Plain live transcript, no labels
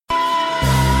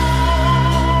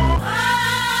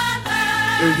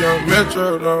If young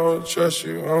Metro don't trust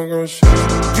you, I'm gon' shoot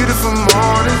you. Beautiful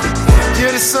morning,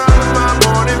 you're the sun of my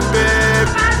morning, babe.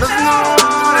 Nothing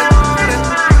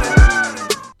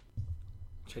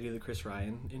Should I do the Chris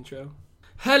Ryan intro?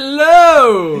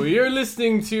 Hello! You're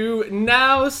listening to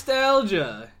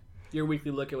Nostalgia, your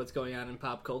weekly look at what's going on in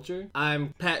pop culture.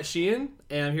 I'm Pat Sheehan,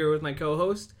 and I'm here with my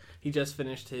co-host. He just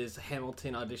finished his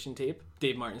Hamilton audition tape,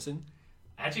 Dave Martinson.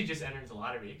 I actually just entered the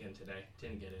lottery again today.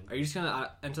 Didn't get in. Are you just going to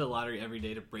enter the lottery every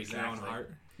day to break your own Exactly.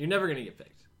 heart? You're never going to get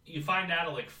picked. You find out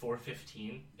at like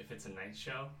 4:15 if it's a night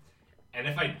show. And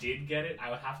if I did get it, I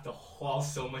would have to haul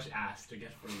so much ass to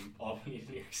get from Albany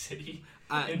to New York City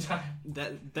in time.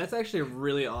 That's actually a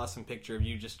really awesome picture of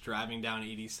you just driving down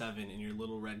 87 in your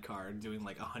little red car doing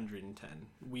like 110,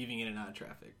 weaving in and out of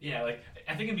traffic. Yeah, like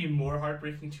I think it'd be more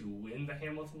heartbreaking to win the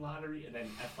Hamilton lottery and then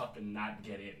F up and not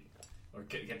get in. Or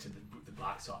get to the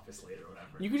box office later or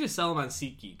whatever. You could just sell them on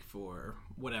SeatGeek for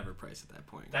whatever price at that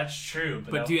point. That's true.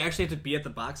 But do you actually have to be at the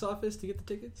box office to get the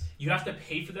tickets? You have to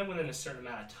pay for them within a certain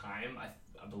amount of time.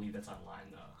 I believe that's online,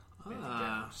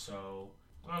 though. So,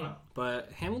 I don't know.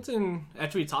 But Hamilton,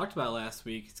 after we talked about it last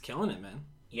week, it's killing it, man.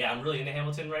 Yeah, I'm really into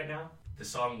Hamilton right now. The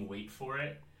song Wait For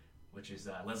It, which is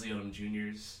Leslie Odom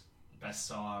Jr.'s best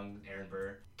song, Aaron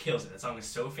Burr, kills it. That song is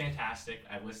so fantastic.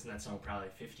 I've listened to that song probably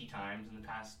 50 times in the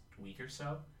past week or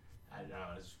so. I don't know,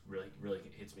 it's really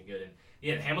hits me good. And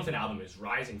yeah, the Hamilton album is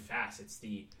rising fast. It's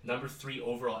the number 3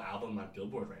 overall album on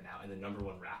Billboard right now and the number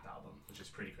 1 rap album, which is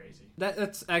pretty crazy.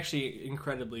 That's actually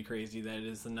incredibly crazy that it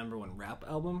is the number 1 rap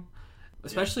album.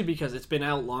 Especially because it's been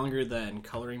out longer than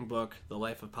Coloring Book, The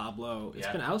Life of Pablo. It's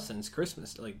been out since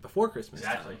Christmas, like before Christmas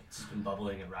Exactly. time. It's just been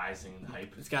bubbling and rising and the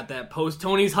hype. It's got that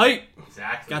post-Tony's hype.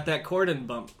 Exactly. Got that Corden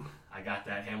bump. I got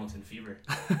that Hamilton fever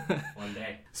one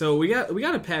day. So we got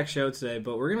a packed show today,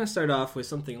 but we're going to start off with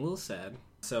something a little sad.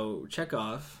 So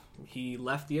Chekhov, he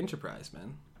left the Enterprise,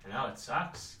 man. I know, it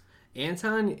sucks.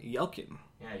 Anton Yelchin.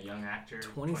 Yeah, young actor,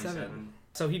 27.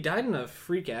 So he died in a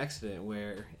freak accident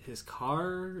where his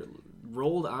car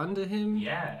rolled onto him.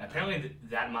 Yeah, apparently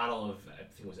that model of, I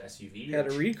think it was SUV. Had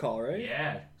a recall, right?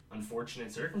 Yeah,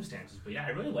 unfortunate circumstances. But yeah,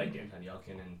 I really liked Anton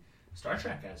Yelchin and Star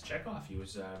Trek as Chekhov. He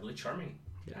was really charming,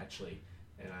 actually,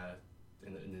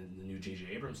 in the new J.J.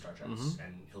 Abrams Star Trek.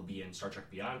 And he'll be in Star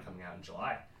Trek Beyond coming out in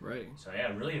July. Right. So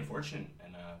yeah, really unfortunate.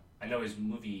 And I know his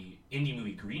indie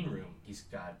movie Green Room, he's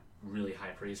got really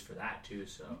high praise for that too.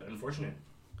 So unfortunate.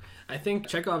 I think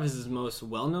Chekhov is his most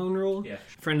well-known role. Yeah.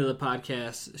 Friend of the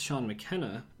podcast, Sean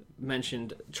McKenna,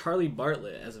 mentioned Charlie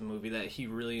Bartlett as a movie that he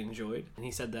really enjoyed. And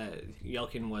he said that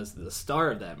Yelchin was the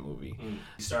star of that movie.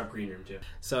 He starred Green Room too.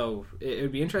 So it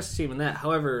would be interesting to see him in that.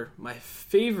 However, my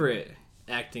favorite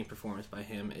acting performance by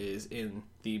him is in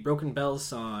the Broken Bells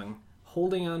song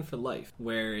Holding On for Life,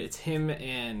 where it's him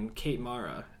and Kate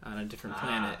Mara on a different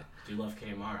planet. Do love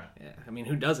Kate Mara. Yeah, I mean,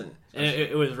 who doesn't? And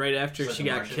it was right after Like she The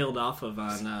got Martian? killed off of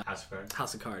on House of Cards.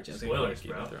 House of Cards. Yeah, Spoilers,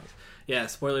 Game bro. of Thrones. Yeah,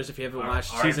 spoilers if you haven't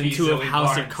watched R.I.P. season 2 of Zoe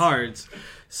House of Barnes. Cards.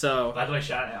 So, By the way,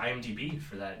 shout out IMDb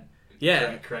for that.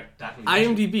 yeah, Correct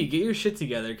documentation. IMDb, get your shit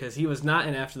together, because he was not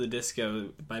in After the Disco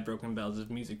by Broken Bells'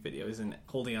 music video. He's in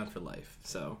Holding On for Life.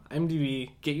 So,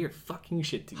 IMDb, get your fucking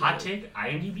shit together. Hot take: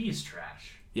 IMDb is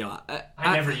trash. Yo,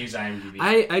 I never use IMDb.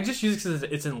 I just use it because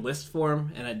it's in list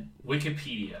form, and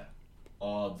Wikipedia,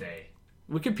 all day.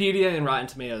 Wikipedia and Rotten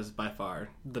Tomatoes by far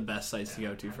the best sites to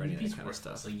go to for any of IMDb's that kind of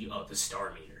worthless. stuff. Like the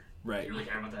star meter. Right. You really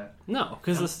care about that? No,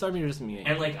 because the star meter doesn't mean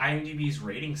anything. And like IMDb's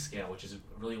rating scale, which is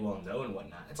really well known and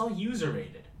whatnot, it's all user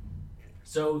rated.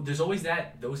 So there's always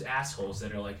those assholes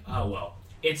that are like, oh well,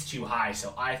 it's too high,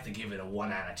 so I have to give it a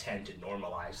 1 out of 10 to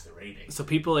normalize the rating. So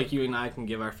people like you and I can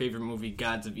give our favorite movie,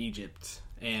 Gods of Egypt,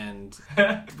 and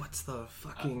what's the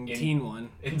fucking teen one?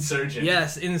 Insurgent.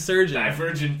 Yes, Insurgent.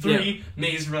 Divergent 3,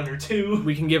 Maze Runner 2.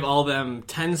 We can give all them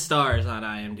 10 stars on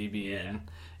IMDb. Yeah. And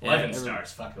 11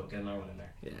 stars. Fuck, we'll get another one in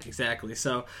there. Yeah, exactly.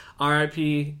 So,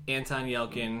 R.I.P. Anton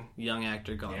Yelchin, young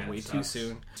actor, gone Yeah, way it too sucks.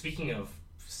 soon. Speaking of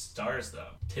stars, though,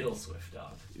 Tittle Swift,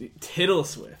 dog. Tittle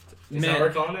Swift. Is that what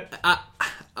we're calling it?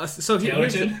 So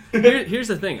Tailorton? here's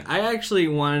the thing. I actually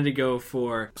wanted to go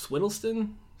for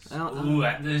Swiddleston.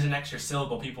 There's an extra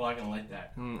syllable. People aren't gonna like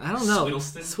that. I don't know.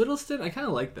 Swiddleston? Swiddleston? I kind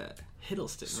of like that.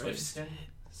 Hiddleston, right? Swiftston?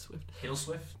 Swift. Hiddle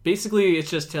Swift? Basically, it's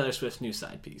just Taylor Swift's new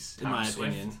side piece, in Tom my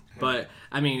Swift? opinion. But,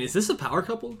 I mean, is this a power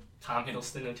couple? Tom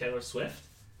Hiddleston and Taylor Swift?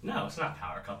 No, it's not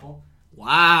power couple.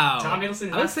 Wow. Tom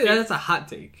Hiddleston. I would say that's a hot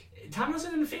take. Tom Hiddleston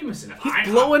isn't famous enough. He's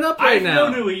blowing up right now.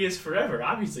 I've known who he is forever.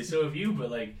 Obviously, so have you.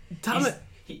 But like, Tom.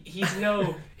 He's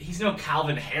no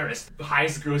Calvin Harris,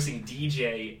 highest grossing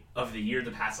DJ of the year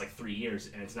the past like 3 years,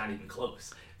 and it's not even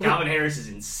close. Calvin Harris is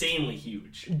insanely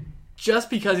huge.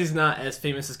 just because he's not as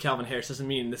famous as Calvin Harris doesn't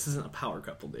mean this isn't a power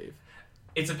couple, Dave.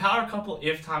 It's a power couple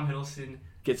if Tom Hiddleston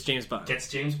Gets James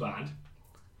Bond.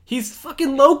 He's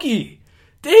fucking Loki.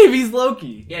 Dave, he's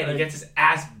Loki. Yeah, he gets his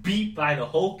ass beat by the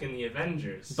Hulk in the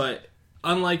Avengers. But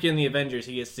unlike in the Avengers,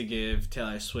 he gets to give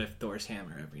Taylor Swift Thor's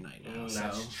hammer every night now.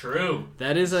 That's true.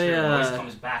 That is When he always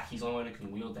comes back, he's the only one who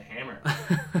can wield the hammer.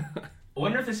 I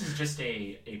wonder if this is just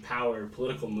a power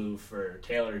political move for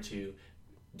Taylor to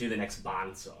do the next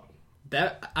Bond song.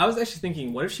 That I was actually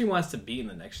thinking, what if she wants to be in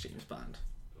the next James Bond?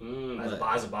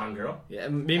 As a Bond girl? Yeah,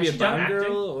 maybe a Bond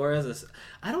girl or as a...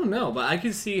 I don't know, but I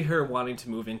could see her wanting to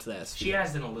move into that sphere. She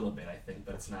has done a little bit, I think,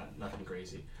 but it's nothing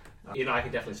crazy. I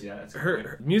could definitely see that.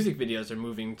 Her music videos are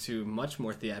moving to much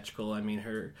more theatrical. I mean,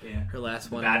 her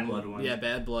last one... Bad Blood one. Yeah,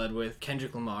 Bad Blood with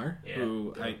Kendrick Lamar,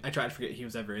 who I tried to forget he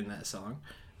was ever in that song.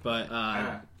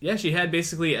 But, she had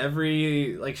basically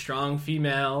every, strong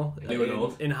female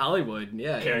in Hollywood.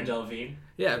 Yeah. Cara Delevingne.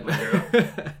 Yeah. My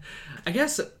girl. I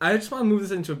guess I just want to move this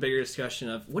into a bigger discussion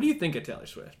of, what do you think of Taylor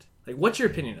Swift? What's your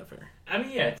opinion of her? I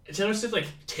mean, Taylor Swift,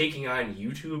 taking on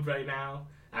YouTube right now,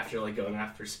 after, going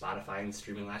after Spotify and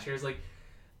streaming last year, is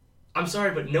I'm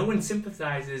sorry, but no one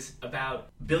sympathizes about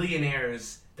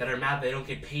billionaires that are mad they don't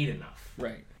get paid enough.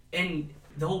 Right. And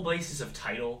the whole basis of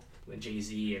Tidal, when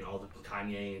Jay-Z and all the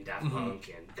Kanye and Daft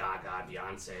Punk and Gaga,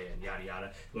 Beyonce and yada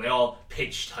yada, when they all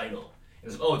pitch Tidal,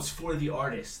 it's it's for the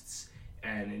artists.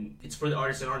 And it's for the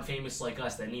artists that aren't famous like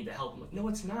us that need the help. I'm like, no,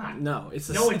 it's not. No, it's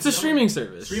a streaming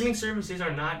service. Streaming services are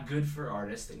not good for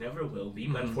artists. They never will be.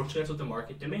 But unfortunately, that's what the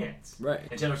market demands. Right.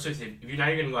 And Taylor Swift, if you're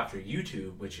going to go after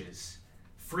YouTube, which is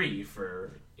free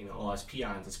for all us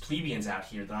peons, us plebeians out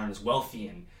here that aren't as wealthy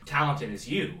and talented as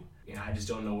you, I just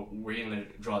don't know where you're going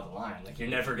to draw the line. You're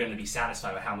never going to be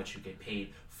satisfied with how much you get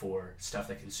paid for stuff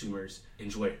that consumers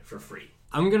enjoy for free.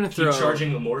 I'm going to Keep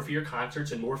charging more for your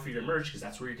concerts and more for your merch because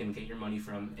that's where you're going to get your money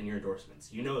from and your endorsements.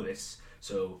 You know this,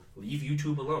 so leave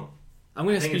YouTube alone.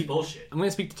 It's bullshit. I'm going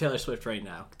to speak to Taylor Swift right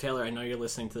now. Taylor, I know you're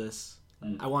listening to this.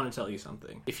 I want to tell you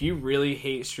something. If you really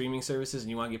hate streaming services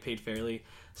and you want to get paid fairly,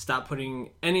 stop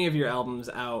putting any of your albums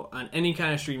out on any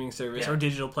kind of streaming service or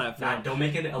digital platform. Don't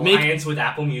make an alliance with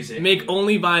Apple Music. Make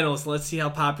only vinyls. Let's see how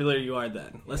popular you are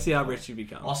then. Let's see how rich you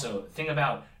become. Also, thing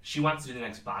about she wants to do the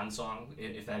next Bond song,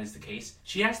 if that is the case.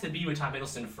 She has to be with Tom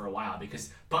Hiddleston for a while because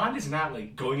Bond is not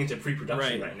going into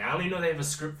pre-production right now. I don't even know they have a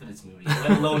script for this movie,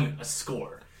 let alone a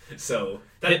score. So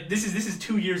this is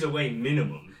 2 years away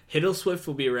minimum. Hiddle Swift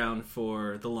will be around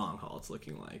for the long haul, it's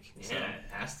looking like. Yeah,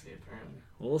 it has to be, apparently.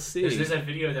 We'll see. There's that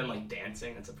video of them,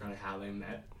 dancing. That's apparently how they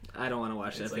met. I don't want to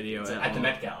watch that video at the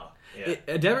Met Gala. Yeah.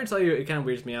 Did I ever tell you, it kind of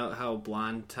weirds me out how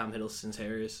blonde Tom Hiddleston's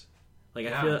hair is?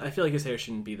 I feel like his hair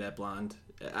shouldn't be that blonde.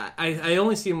 I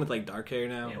only see him with, dark hair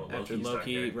now, after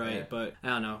Loki, right? Yeah. But, I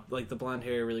don't know. The blonde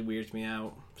hair really weirds me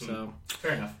out, so...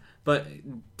 Fair enough. But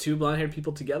two blonde-haired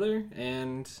people together,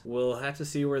 and we'll have to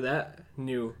see where that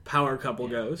new power couple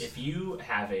goes. If you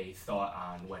have a thought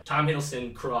on what Tom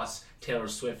Hiddleston cross Taylor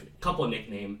Swift couple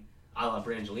nickname a la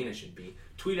Brangelina should be,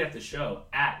 tweet at the show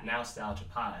at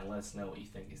NowStalgiaPod and let us know what you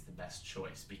think is the best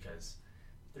choice because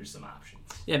there's some options.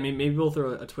 Yeah, maybe we'll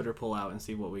throw a Twitter poll out and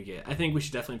see what we get. I think we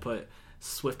should definitely put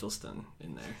Swiftleston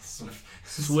in there.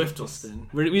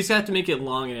 Swiftleston. We just have to make it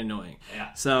long and annoying.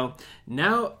 Yeah. So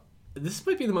now... This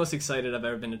might be the most excited I've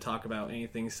ever been to talk about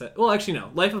anything. Well, actually, no.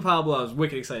 Life of Pablo, I was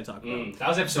wicked excited to talk about. That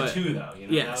was episode 2, though.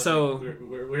 Yeah, so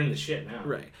we're in the shit now.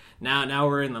 Right now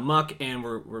we're in the muck, and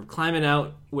we're climbing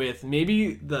out with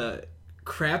maybe the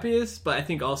crappiest, but I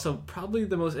think also probably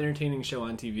the most entertaining show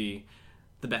on TV,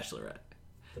 The Bachelorette.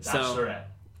 The Bachelorette.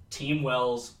 Team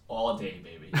Wells all day,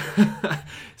 baby.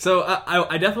 So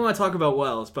I definitely want to talk about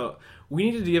Wells, but we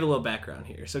needed to give a little background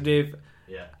here. So Dave,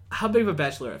 how big of a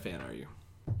Bachelorette fan are you?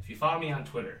 If you follow me on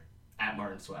Twitter, at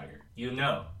Martin Swagger, you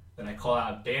know that I call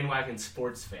out bandwagon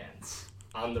sports fans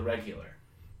on the regular.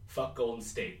 Fuck Golden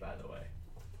State, by the way.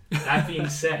 That being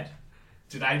said,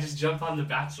 did I just jump on the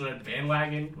Bachelorette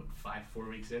bandwagon 4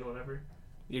 weeks in, whatever?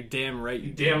 You're damn right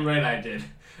you did. Damn right I did.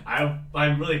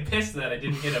 I'm really pissed that I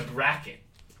didn't hit a bracket.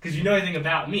 Because you know anything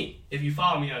about me. If you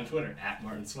follow me on Twitter, at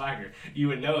Martin Swagger, you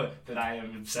would know that I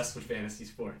am obsessed with fantasy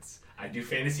sports. I do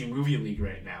Fantasy Movie League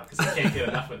right now because I can't get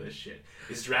enough of this shit.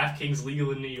 Is DraftKings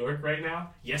legal in New York right now?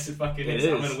 Yes, it fucking is.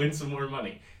 I'm going to win some more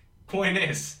money. Point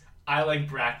is, I like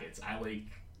brackets. I like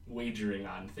wagering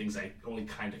on things I only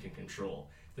kind of can control.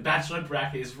 The Bachelorette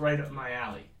bracket is right up my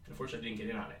alley. Unfortunately, I didn't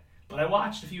get in on it. But I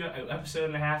watched a few episode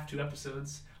and a half, 2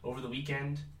 episodes over the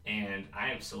weekend, and I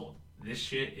am sold. This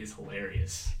shit is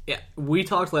hilarious. Yeah, we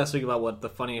talked last week about what the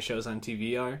funniest shows on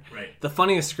TV are. Right. The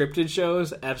funniest scripted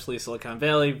shows, absolutely Silicon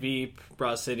Valley, Veep,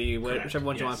 Broad City, whichever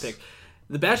one you want to pick.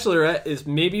 The Bachelorette is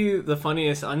maybe the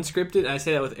funniest unscripted, and I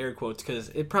say that with air quotes because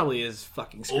it probably is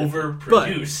fucking scripted.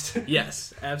 Overproduced. But,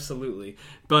 yes, absolutely.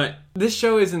 But this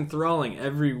show is enthralling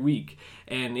every week,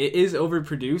 and it is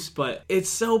overproduced, but it's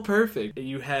so perfect.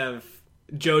 You have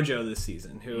JoJo this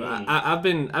season, who I've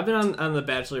been on the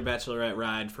Bachelorette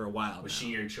ride for a while. Was now.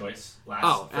 she your choice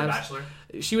for Bachelor?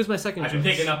 She was my second I've choice.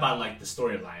 been picking up on like the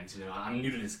storylines. I'm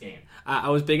new to this game. I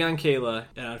was big on Kayla,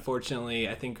 and unfortunately,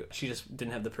 I think she just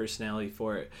didn't have the personality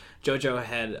for it. JoJo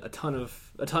had a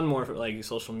ton more like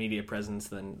social media presence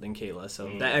than Kayla, so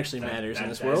that actually matters in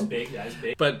this world. That is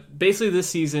big. But basically, this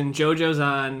season, JoJo's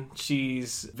on.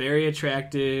 She's a very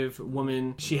attractive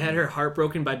woman. She had her heart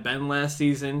broken by Ben last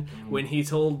season when he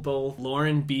told both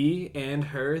Lauren B and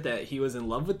her that he was in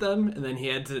love with them, and then he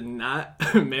had to not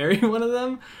marry one of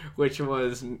them, which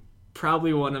was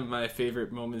probably one of my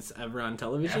favorite moments ever on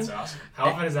television. That's awesome. How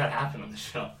often does that happen on the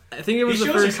show? I think it was These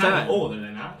the shows first are kind time. of old, are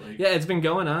they not? Like, Yeah, it's been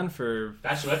going on for.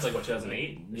 Bachelorette's like what,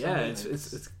 2008? Yeah, it's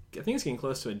I think it's getting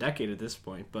close to a decade at this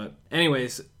point. But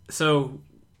anyways, so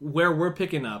where we're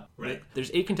picking up, Right.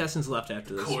 There's 8 contestants left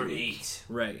after this Core week. 8.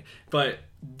 Right. But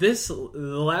the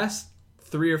last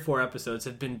 3 or 4 episodes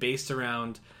have been based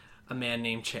around a man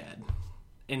named Chad.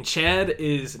 And Chad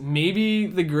is maybe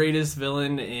the greatest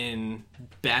villain in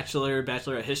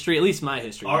Bachelorette history, at least my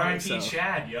history. R.I.P.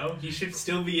 Chad, yo. He should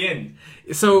still be in.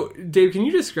 So, Dave, can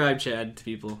you describe Chad to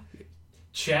people?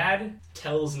 Chad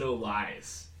tells no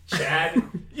lies. Chad...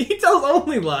 He tells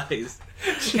only lies.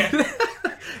 Chad,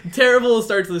 Terrible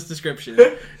start to this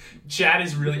description. Chad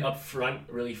is really upfront,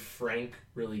 really frank,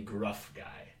 really gruff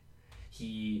guy.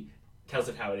 He tells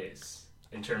it how it is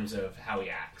in terms of how he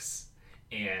acts.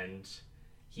 And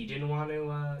he didn't want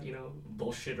to,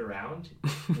 bullshit around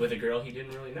with a girl he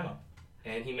didn't really know.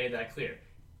 And he made that clear.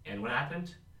 And what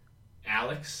happened?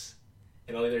 Alex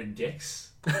and all the other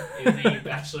dicks in the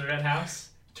Bachelorette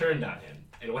house turned on him.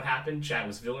 And what happened? Chad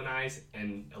was villainized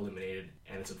and eliminated.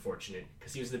 And it's unfortunate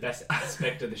because he was the best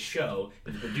aspect of the show.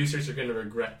 But the producers are going to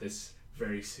regret this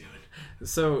very soon.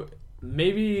 So,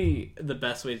 maybe the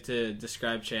best way to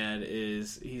describe Chad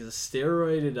is he's a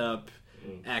steroided up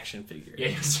action figure. Yeah,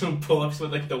 he was doing pull-ups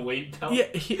with like the weight belt.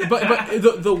 Yeah, but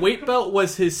the weight belt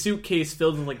was his suitcase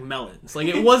filled with like melons. Like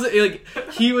it wasn't like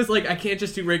he was like, I can't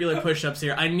just do regular push-ups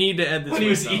here. I need to add this. When he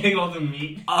was weight belt. eating all the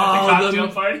meat at the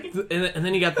cocktail party. And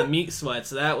then he got the meat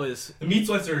sweats. That was The meat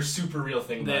sweats are a super real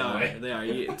thing. they by the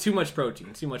way. are too much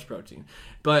protein.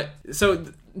 But so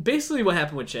basically, what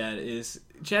happened with Chad is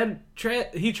he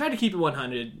tried to keep it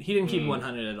 100. He didn't keep it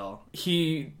 100 at all.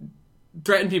 He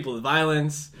threatened people with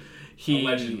violence.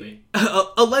 Allegedly.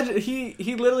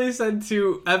 He literally said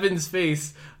to Evan's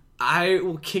face, I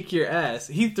will kick your ass.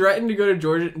 He threatened to go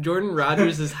to Jordan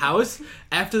Rogers' house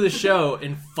after the show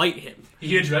and fight him.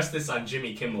 He addressed this on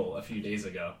Jimmy Kimmel a few days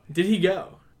ago. Did he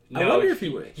go? I wonder if he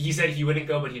would. He said he wouldn't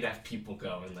go, but he'd have people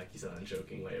go, and like he said in a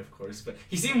joking way, of course. But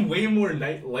he seemed way more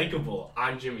likable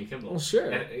on Jimmy Kimmel. Well,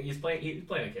 sure. And he's playing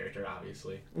a character,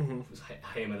 obviously. Mm-hmm. He was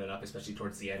hamming it up, especially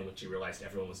towards the end when he realized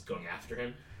everyone was going after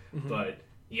him. Mm-hmm. But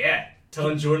yeah,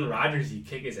 telling Jordan Rogers he'd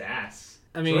kick his ass.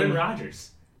 I mean, Jordan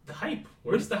Rogers, the hype.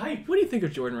 Where's the hype? What do you think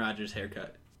of Jordan Rogers'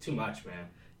 haircut? Too much, man.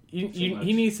 He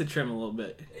needs to trim a little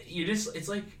bit. It's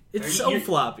like it's so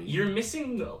floppy. You're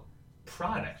missing the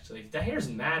product. Like the hair's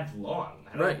mad long.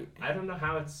 I don't know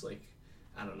how it's like.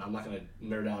 I don't know. I'm not gonna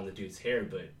nerd out on the dude's hair,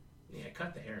 but yeah,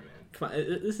 cut the hair, man. Come on,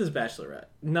 this is Bachelorette.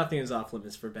 Nothing is off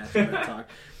limits for Bachelorette talk.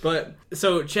 But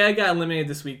so Chad got eliminated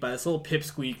this week by this little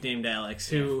pipsqueak named Alex,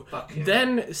 who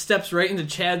then steps right into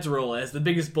Chad's role as the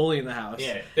biggest bully in the house.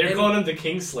 Yeah, they're calling him the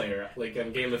Kingslayer, like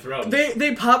on Game of Thrones.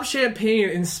 They popped champagne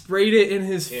and sprayed it in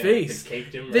his face. They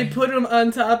caked him. Right? They put him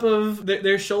on top of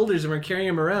their shoulders and were carrying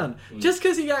him around just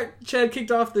because he got Chad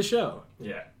kicked off the show.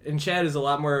 Yeah. And Chad is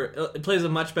plays a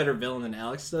much better villain than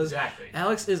Alex does. Exactly.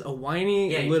 Alex is a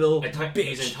whiny little bitch.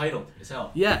 He's entitled as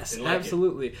hell. Yes,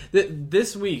 absolutely.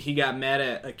 This week he got mad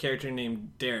at a character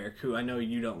named Derek, who I know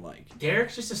you don't like.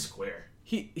 Derek's just a square.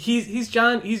 He's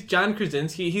John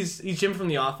Krasinski. He's Jim from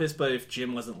The Office, but if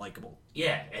Jim wasn't likable.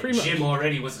 Yeah, and Jim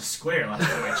already was a square last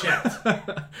time I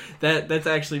checked. That's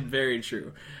actually very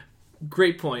true.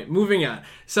 Great point. Moving on.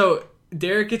 So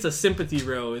Derek gets a sympathy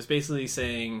rose, basically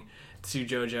saying to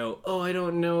JoJo, oh, I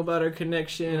don't know about our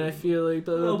connection. I feel like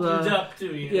blah, blah, blah. Opened up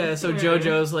to you. Yeah, so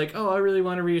JoJo's like, oh, I really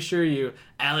want to reassure you.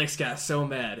 Alex got so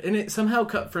mad. And it somehow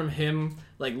cut from him,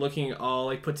 like, looking all,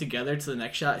 like, put together to the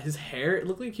next shot. His hair, it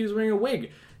looked like he was wearing a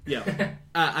wig. Yo,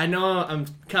 I know I'm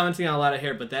commenting on a lot of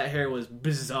hair, but that hair was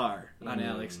bizarre on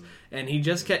Alex. And he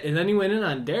just kept, and then he went in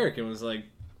on Derek and was like,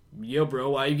 yo, bro,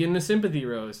 why are you getting a sympathy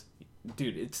rose?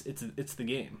 Dude, it's the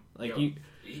game. Like,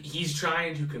 He's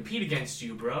trying to compete against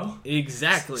you, bro.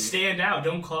 Exactly. Stand out.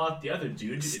 Don't call out the other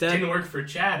dude. It didn't work for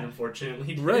Chad,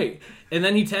 unfortunately. Right. And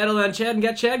then he tattled on Chad and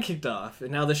got Chad kicked off.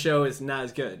 And now the show is not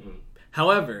as good.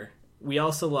 However, we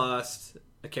also lost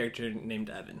a character named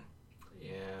Evan.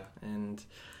 Yeah. And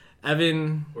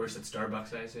Evan... Worse at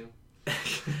Starbucks, I assume.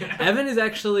 Evan is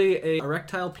actually a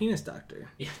erectile penis doctor.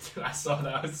 Yeah, dude, I saw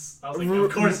that. I was like,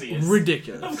 of course he is.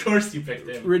 Ridiculous. Of course you picked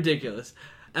him. Ridiculous.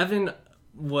 Evan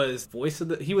was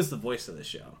he was the voice of the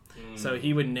show. So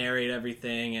he would narrate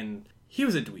everything, and he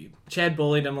was a dweeb. Chad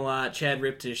bullied him a lot. Chad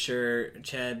ripped his shirt.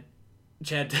 Chad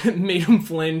made him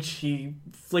flinch. He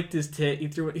flicked his tit.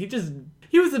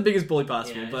 He was the biggest bully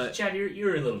possible. Yeah, but Chad,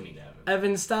 you're a little mean to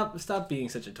Evan. Evan, stop being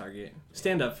such a target.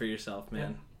 Stand up for yourself,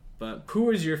 man. Yeah. But who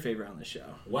was your favorite on the show?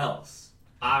 Wells.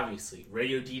 Obviously.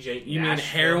 Radio DJ. You mean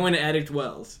heroin addict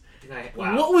Wells.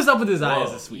 Wow. What was up with his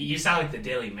eyes this week? You sound like the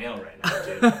Daily Mail right now,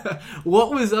 dude. What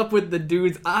was up with the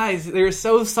dude's eyes? They were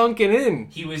so sunken in.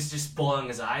 He was just bawling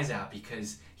his eyes out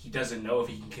because he doesn't know if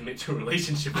he can commit to a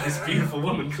relationship with this beautiful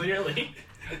woman, clearly.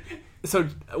 So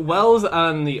Wells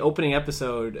on the opening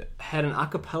episode had an a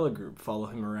cappella group follow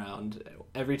him around.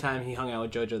 Every time he hung out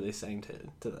with JoJo, they sang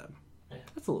to them. Yeah.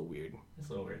 That's a little weird. It's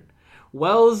a little weird.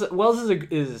 Wells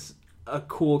is a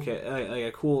cool kid, like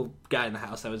a cool guy in the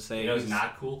house, I would say. You know who's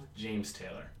not cool? James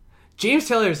Taylor. James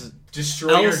Taylor's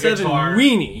destroy your L7 guitar,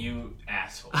 weenie. You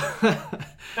asshole.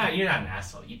 No, you're not an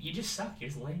asshole. You just suck. You're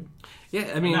just lame.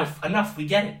 Yeah, I mean... Enough. We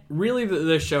get it. Really,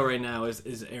 the show right now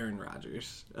is Aaron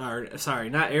Rodgers. Or, sorry,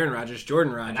 not Aaron Rodgers,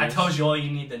 Jordan Rodgers. And I told you all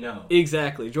you need to know.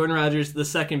 Exactly. Jordan Rodgers, the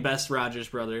second best Rodgers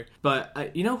brother.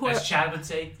 But, you know who... As Chad would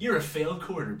say, you're a failed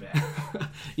quarterback.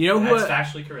 You know who... That's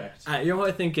factually correct. You know who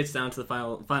I think gets down to the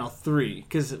final three?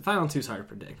 Because final two is hard to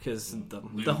predict. Because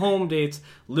the home dates,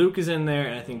 Luke is in there,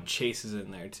 and I think Chase is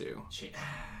in there, too.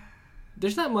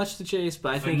 There's not much to chase,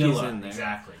 but I think he's in there.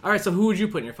 Exactly. All right, so who would you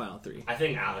put in your final three? I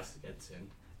think Alex gets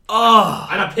in. Oh!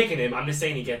 I'm not picking him. I'm just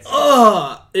saying he gets in.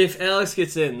 Oh! If Alex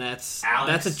gets in, that's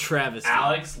a travesty.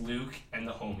 Alex, Luke, and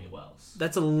the homie Wells.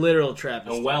 That's a literal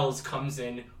travesty. And Wells comes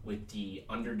in with the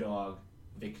underdog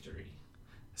victory.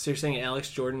 So you're saying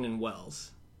Alex, Jordan, and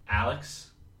Wells?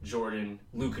 Alex, Jordan,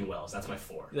 Luke, and Wells. That's my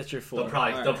four. That's your four.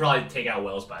 They'll probably take out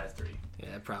Wells by a three.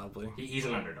 Yeah, probably. He's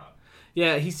an underdog.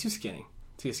 Yeah, he's too skinny.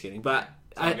 But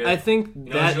I think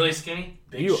you know who's really skinny?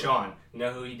 Big Sean. You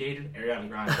know who he dated? Ariana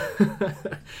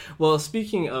Grande. Well,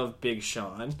 speaking of Big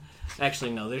Sean,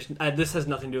 actually no, this has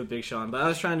nothing to do with Big Sean, but I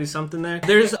was trying to do something there.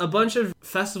 There's a bunch of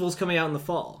festivals coming out in the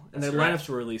fall, and their lineups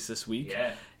were released this week.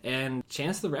 Yeah. And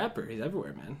Chance the Rapper, he's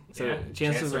everywhere, man. So yeah,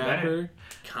 Chance the Rapper,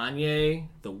 Kanye,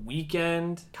 The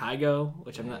Weeknd, Kygo,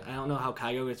 which I don't know how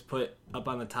Kygo gets put up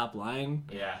on the top line.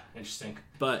 Yeah, interesting.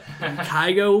 But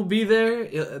Kygo will be there.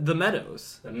 The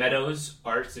Meadows. The Meadows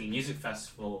Arts and Music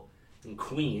Festival in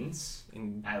Queens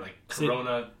at like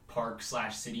Corona Park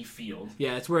 / City Field.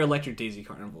 Yeah, it's where Electric Daisy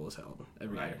Carnival is held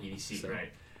every year. EDC,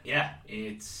 right. Yeah,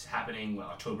 it's happening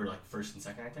October 1st and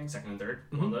 2nd, I think. 2nd and 3rd,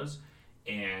 one of those.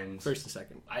 And 1st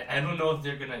and 2nd. I don't know if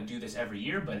they're going to do this every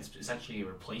year, but it's essentially a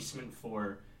replacement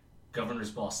for Governor's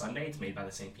Ball Sunday. It's made by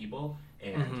the same people.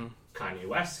 And Kanye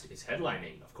West is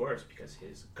headlining, of course, because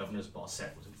his Governor's Ball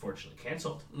set was unfortunately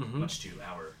canceled, much to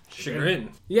our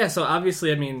chagrin. Yeah, so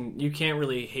obviously, I mean, you can't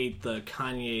really hate the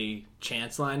Kanye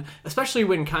Chance line, especially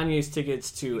when Kanye's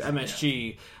tickets to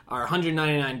MSG are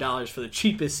 $199 for the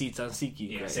cheapest seats on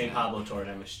SeatGeek. Yeah, St. Pablo Tour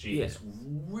at MSG is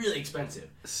really expensive.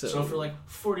 So for like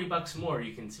 $40 more,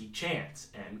 you can see Chance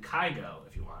and Kygo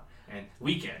if you want, and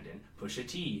Weeknd and Pusha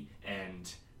T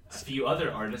and a few other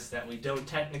artists that we don't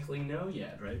technically know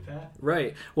yet, right, Pat?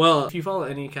 Right. Well, if you follow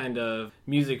any kind of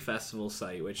music festival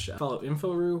site, which I follow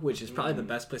InfoRoo, which is probably the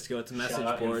best place to go. It's a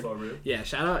message board. InfoRoo. Yeah,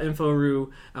 shout out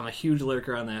InfoRoo. I'm a huge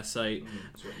lurker on that site.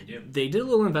 That's what you do. They did a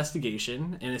little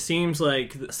investigation, and it seems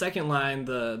like the second line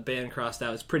the band crossed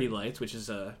out is Pretty Lights, which is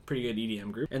a pretty good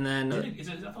EDM group. And then I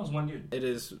thought it was one dude. It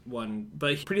is one,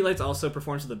 but Pretty Lights also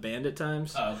performs with a band at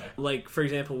times. Oh, okay. Like, for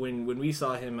example, when we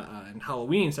saw him on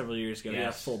Halloween several years ago, he had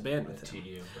a full band with him.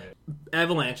 Right.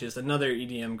 Avalanches, another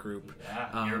EDM group.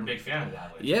 Yeah, you're a big fan of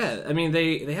Avalanches. Yeah, I mean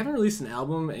they haven't released an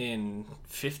album in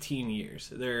 15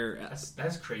 years.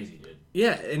 That's crazy, dude.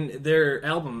 Yeah, and their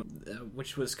album,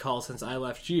 which was called Since I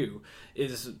Left You,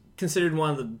 is considered one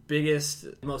of the biggest,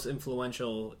 most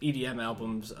influential EDM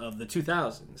albums of the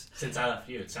 2000s. Since I Left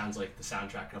You, it sounds like the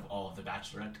soundtrack of all of the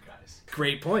Bachelorette guys.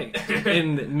 Great point.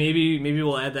 And maybe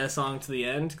we'll add that song to the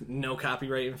end. No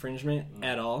copyright infringement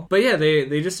at all. But yeah,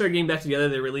 they just started getting back together.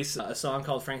 They released a song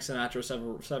called Frank Sinatra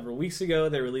several weeks ago.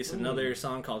 They released another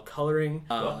song called Coloring.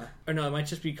 Or no, it might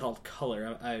just be called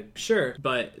Color. I'm sure.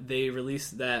 But they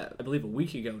released that, I believe, a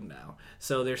week ago now.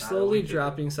 So they're slowly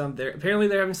dropping some. Apparently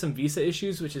they're having some visa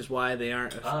issues, which is why they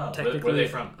aren't technically where are they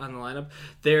from? on the lineup.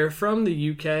 They're from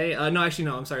the UK. No,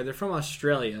 I'm sorry. They're from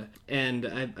Australia. And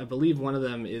I believe one of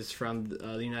them is from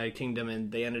the United Kingdom,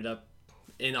 and they ended up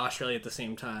in Australia at the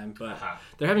same time, but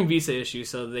they're having visa issues,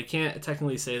 so they can't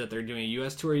technically say that they're doing a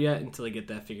U.S. tour yet until they get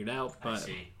that figured out, but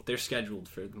they're scheduled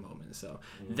for the moment, so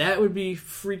that would be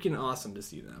freaking awesome to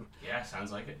see them. Yeah,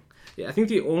 sounds like it. Yeah, I think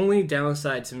the only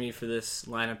downside to me for this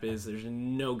lineup is there's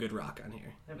no good rock on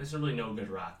here. Yeah, there's really no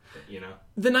good rock, but, you know.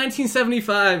 The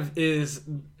 1975 is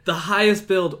the highest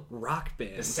billed rock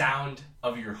band. The sound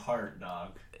of your heart,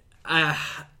 dog.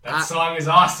 That song is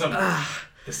awesome.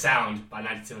 The Sound by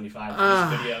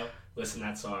 1975. This video, listen to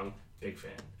that song. Big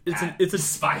fan.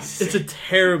 It's a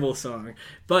terrible song.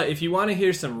 But if you want to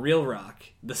hear some real rock,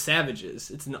 The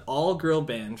Savages. It's an all-girl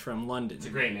band from London. It's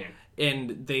a great name.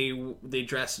 And they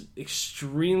dress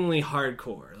extremely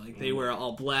hardcore. Like, they wear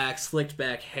all black, slicked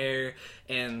back hair,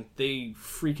 and they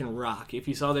freaking rock. If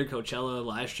you saw their Coachella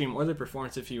live stream or their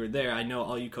performance, if you were there, I know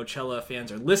all you Coachella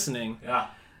fans are listening. Yeah.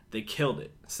 They killed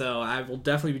it. So I will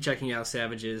definitely be checking out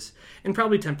Savages. And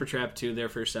probably Temper Trap too. Their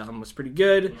first album was pretty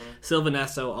good.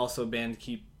 Sylvanesso, also a band to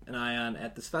keep an eye on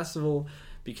at this festival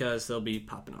because they'll be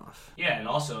popping off. Yeah, and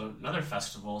also another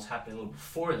festival is happening a little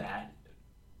before that.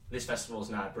 This festival is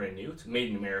not brand new. It's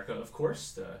Made in America, of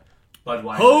course. The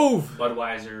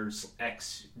Budweiser's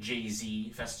ex-Jay-Z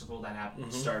festival that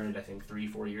happened started, I think,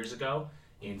 3-4 years ago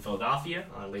in Philadelphia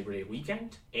on Labor Day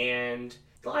weekend. And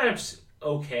the lineup's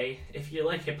okay. If you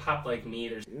like hip-hop like me,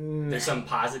 there's some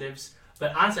positives.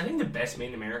 But honestly, I think the best Made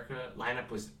in America lineup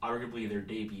was arguably their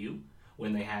debut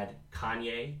when they had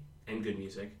Kanye and Good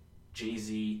Music,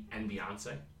 Jay-Z and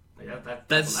Beyonce. Like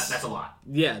that's a lot.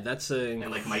 Yeah, that's an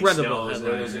and like Mike incredible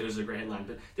Snow, it was a great headline.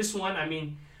 But this one, I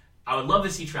mean, I would love to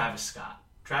see Travis Scott.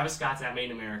 Travis Scott's at Made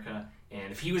in America,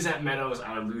 and if he was at Meadows,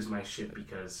 I would lose my shit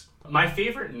because my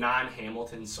favorite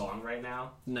non-Hamilton song right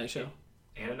now, Night Show.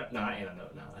 Not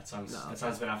Antidote. No, that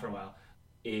song's been out for a while.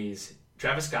 Is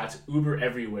Travis Scott's Uber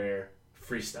Everywhere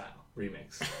freestyle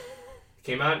remix?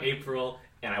 Came out in April,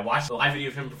 and I watched the live video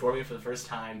of him performing it for the first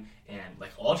time. And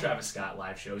like all Travis Scott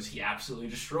live shows, he absolutely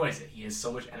destroys it. He has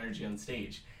so much energy on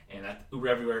stage, and that Uber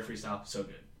Everywhere freestyle, so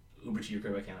good. Uber to your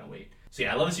crib, I cannot wait. So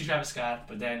yeah, I love to see Travis Scott,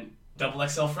 but then Double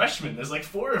XL Freshmen. There's like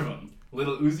 4 of them: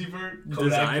 Little Uzi Vert,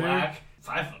 Kodak Designer. Black,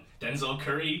 5 of them. Denzel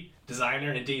Curry,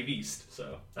 Designer, and Dave East.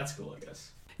 So that's cool, I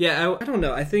guess. Yeah, I don't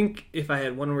know. I think if I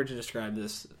had one word to describe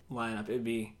this lineup, it'd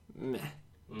be meh.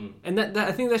 And that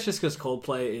I think that's just because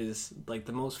Coldplay is like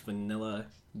the most vanilla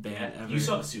band ever. You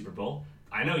saw the Super Bowl.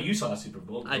 I know you saw the Super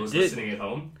Bowl. I was did. Listening at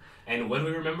home. And what do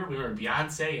we remember? We remember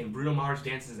Beyonce and Bruno Mars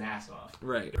dancing his ass off.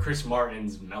 Right. Chris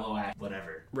Martin's mellow act,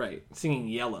 whatever. Right. Singing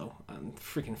Yellow on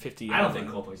freaking 50 I don't think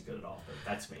Coldplay's good at all, but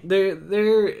that's me.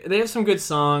 They have some good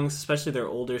songs, especially their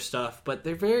older stuff, but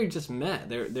they're very just meh.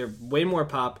 They're way more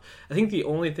pop. I think the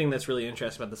only thing that's really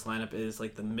interesting about this lineup is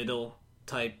like the middle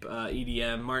type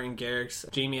EDM. Martin Garrix,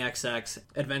 Jamie XX,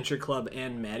 Adventure Club,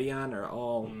 and Madeon are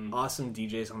all awesome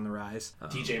DJs on the rise.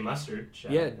 DJ Mustard.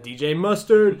 DJ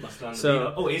Mustard. So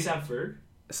A$AP Ferg.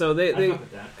 So they fuck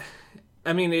with that.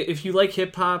 I mean, if you like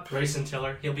hip hop, Bryson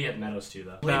Tiller, he'll be at Meadows too,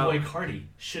 though. Playboy Cardi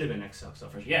should have been XL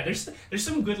Freshman. Yeah, there's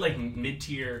some good like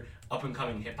mid-tier up and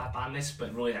coming hip hop on this,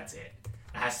 but really that's it.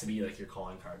 It has to be like your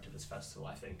calling card to this festival,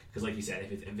 I think, because like you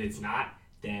said, if it's not,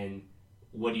 then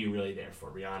what are you really there for?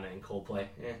 Rihanna and Coldplay?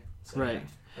 Right.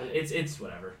 And it's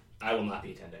whatever. I will not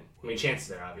be attending. I mean, Chance is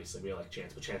there, obviously. We like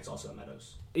Chance, but Chance is also at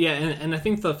Meadows. Yeah, and I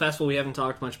think the festival we haven't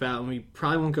talked much about, and we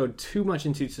probably won't go too much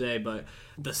into today, but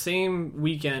the same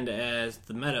weekend as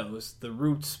the Meadows, the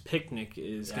Roots Picnic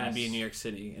is going to be in New York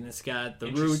City. And it's got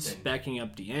the Roots backing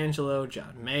up D'Angelo,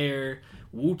 John Mayer,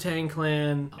 Wu-Tang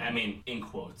Clan. I mean, in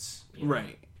quotes.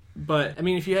 Right. But, I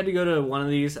mean, if you had to go to one of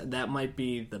these, that might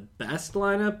be the best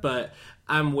lineup, but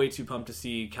I'm way too pumped to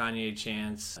see Kanye,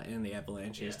 Chance, and the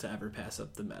Avalanches to ever pass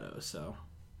up the Meadows, so...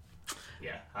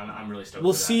 Yeah, I'm really stoked.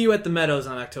 We'll see you at the Meadows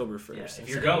on October 1st. Yeah, if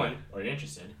you're going or you're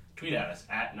interested, tweet at us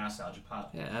at NostalgiaPod.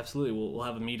 Yeah, absolutely. We'll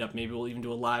have a meetup. Maybe we'll even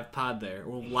do a live pod there,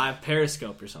 or live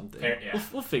Periscope or something.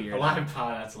 We'll figure it out. A live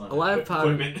pod, that's a lot. A live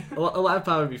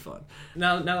pod would be fun.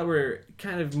 Now that we're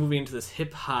kind of moving into this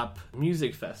hip hop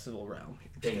music festival realm,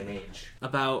 day and age,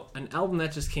 about an album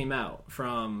that just came out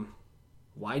from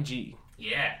YG.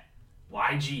 Yeah,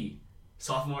 YG,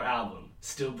 sophomore album,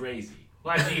 Still Brazy.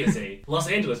 YG is a Los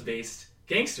Angeles-based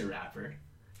gangster rapper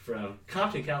from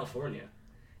Compton, California.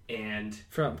 And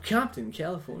From Compton,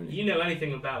 California. you know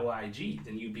anything about YG,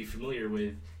 then you'd be familiar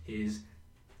with his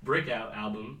breakout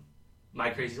album, My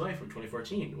Crazy Life from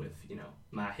 2014 with,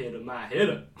 My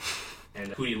Hitter, and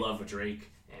Who Do You Love with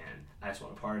Drake, and I Just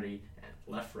Want to Party, and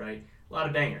Left Right. A lot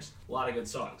of bangers, a lot of good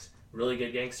songs. Really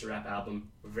good gangster rap album,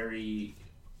 very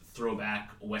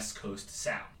throwback West Coast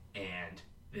sound. And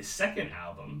this second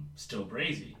album, Still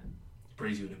Brazy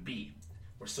with a B.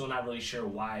 We're still not really sure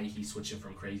why he switched it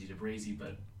from Crazy to Brazy,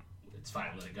 but it's fine,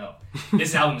 let it go.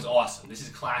 This album is awesome. This is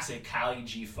classic Cali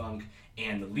G Funk,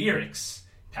 and the lyrics,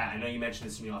 Pat, I know you mentioned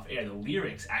this to me off air, the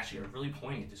lyrics actually are really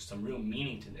poignant. There's some real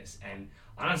meaning to this, and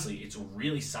honestly, it's a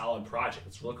really solid project.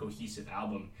 It's a real cohesive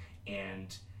album,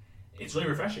 and it's really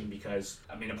refreshing because,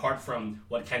 apart from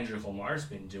what Kendrick Lamar's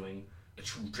been doing, a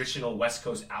traditional West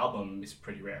Coast album is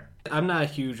pretty rare. I'm not a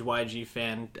huge YG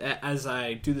fan. As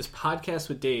I do this podcast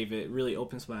with Dave, it really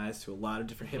opens my eyes to a lot of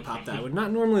different hip-hop that I would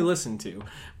not normally listen to.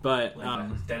 But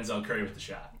Denzel Curry with the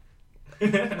shot.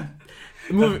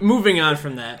 moving on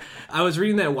from that, I was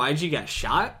reading that YG got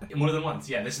shot. More than once,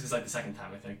 yeah. This is like the second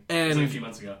time, I think. And, it was like a few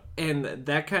months ago. And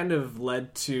that kind of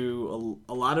led to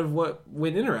a lot of what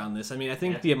went in around this. I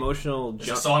think the emotional... There's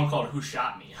a song called Who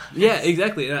Shot Me. Yeah,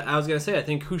 exactly. And I was going to say, I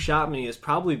think Who Shot Me is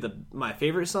probably my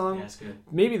favorite song. Yeah, it's good.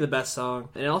 Maybe the best song.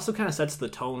 And it also kind of sets the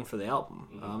tone for the album.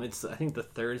 Mm-hmm. It's, I think, the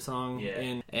third song.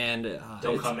 Yeah. And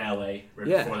Don't Come to LA. Right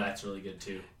before that's really good,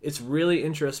 too. It's really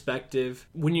introspective.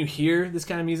 When you hear this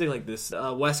kind of music, like this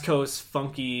West Coast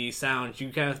funky sound,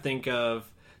 you kind of think of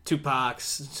Tupac,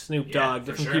 Snoop Dogg,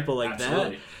 different people like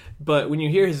that. But when you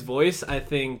hear his voice, I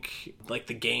think like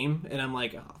The Game, and I'm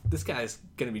like, oh, this guy's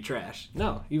gonna be trash.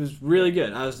 No, he was really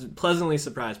good. I was pleasantly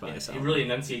surprised by this. He really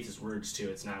enunciates his words too.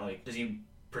 It's not like, does he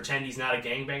pretend he's not a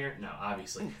gangbanger? No,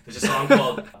 obviously. There's a song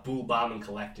called Bull Bombing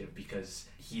Collective because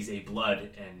he's a blood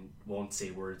and won't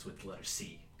say words with the letter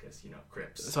C. Because,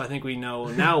 Crips. So I think we know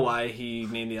now why he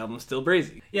named the album Still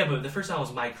Brazy. Yeah, but the first album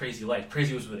was My Crazy Life.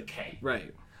 Crazy was with a K.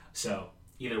 Right. So,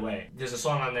 either way. There's a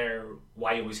song on there,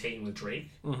 Why You Always Hating with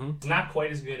Drake. Mm-hmm. It's not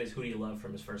quite as good as Who Do You Love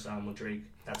from his first album with Drake.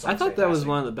 I thought that was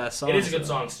one of the best songs. It is a good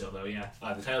song still, though, yeah.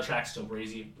 The title track's Still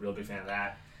Brazy. Real big fan of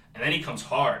that. And then he comes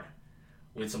hard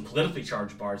with some politically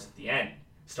charged bars at the end.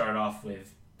 Started off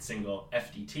with single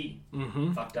FDT.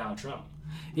 Mm-hmm. Fuck Donald Trump.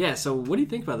 Yeah, so what do you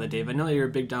think about that, Dave? I know you're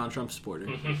a big Donald Trump supporter.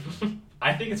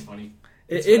 I think it's funny.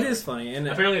 It is funny. And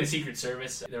apparently the Secret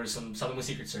Service, there was something with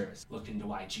Secret Service, looked into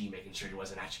YG, making sure he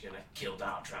wasn't actually going to kill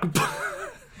Donald Trump.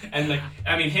 And,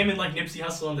 him and, Nipsey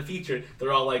Hussle on the feature,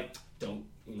 they're all like, don't,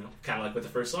 kind of like what the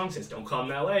first song says, don't come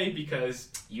to LA because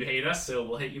you hate us, so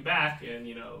we'll hit you back, and,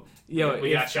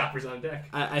 we got choppers on deck.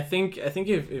 I think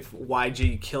if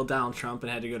YG killed Donald Trump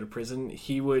and had to go to prison,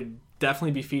 he would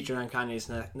definitely be featured on Kanye's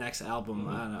next album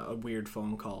on a weird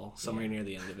phone call somewhere near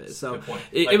the end of it. So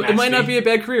it might not be a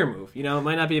bad career move. It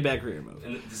might not be a bad career move.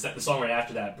 And the song right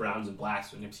after that, Browns and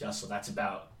Blacks with Nipsey Hussle, that's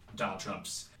about Donald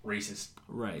Trump's racist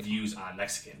views on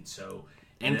Mexicans. So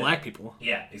and black people.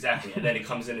 Yeah, exactly. And then it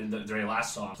comes in the very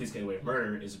last song, Please Get Away with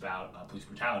Murder, is about police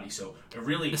brutality. So it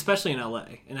really... Especially in LA,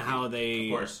 and how they...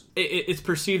 Of course. It's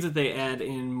perceived that they add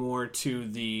in more to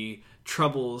the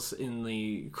troubles in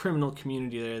the criminal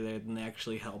community there than they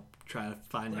actually help try to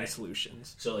find any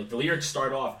solutions. So the lyrics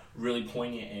start off really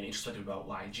poignant and introspective about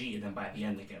YG, and then by the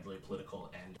end they get really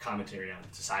political and commentary on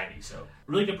society. So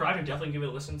really good project. Definitely give it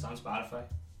a listen. It's on Spotify.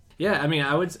 Yeah,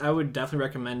 I would definitely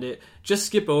recommend it. Just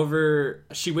skip over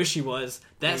She Wish She Was.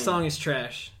 That song is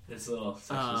trash. It's a little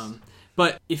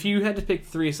but if you had to pick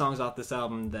 3 songs off this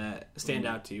album that stand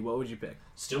out to you, what would you pick?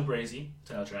 Still Brazy,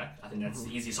 title track. I think that's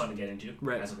the easiest song to get into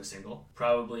as a single.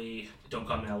 Probably Don't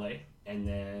Come to LA, and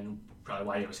then probably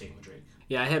Why You Always Hating with Drake.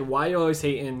 Yeah, I had Why You Always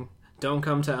Hating, Don't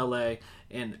Come to LA,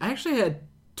 and I actually had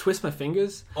Twist My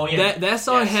Fingers. Oh yeah, that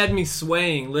song had me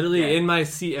swaying literally in my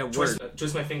seat at work.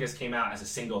 Twist My Fingers came out as a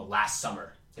single last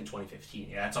summer in 2015.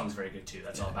 Yeah, that song's very good too.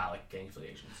 That's all about gang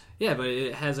affiliations. Yeah, but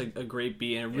it has a great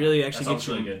beat and it really actually gets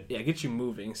you good. Yeah, gets you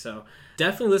moving. So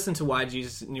definitely listen to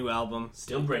YG's new album.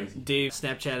 Still Brazy. Dave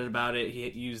Snapchatted about it. He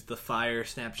used the Fire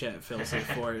Snapchat filter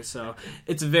for it. So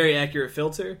it's a very accurate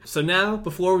filter. So now,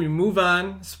 before we move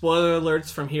on, spoiler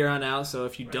alerts from here on out. So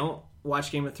if you don't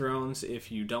watch Game of Thrones,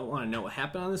 if you don't want to know what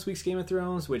happened on this week's Game of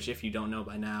Thrones, which if you don't know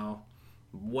by now,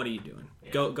 what are you doing?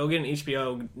 Yeah. Go get an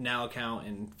HBO Now account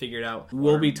and figure it out.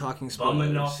 We'll be talking spoilers.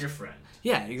 Bumming off your friend.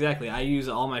 Yeah, exactly. I use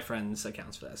all my friends'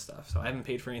 accounts for that stuff, so I haven't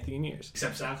paid for anything in years.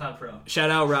 Except SoundCloud Pro.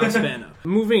 Shout out Rob Spano.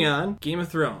 Moving on, Game of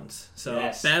Thrones.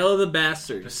 So Battle of the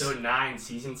Bastards. Episode 9,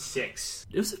 Season 6.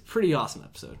 It was a pretty awesome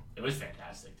episode. It was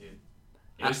fantastic, dude.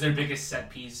 It was their biggest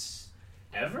set piece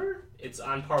ever. It's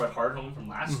on par with Hardhome from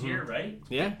last year, right?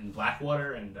 Yeah. And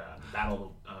Blackwater and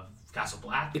Battle of Castle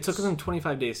Black. It took them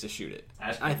 25 days to shoot it.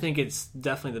 That's I crazy. think it's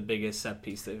definitely the biggest set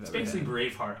piece they've It's ever basically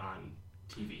had. Braveheart on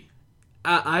TV.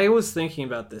 I was thinking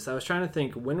about this. I was trying to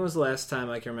think, when was the last time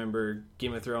I can remember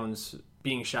Game of Thrones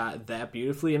being shot that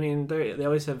beautifully? I mean, they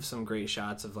always have some great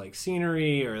shots of like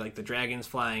scenery or like the dragons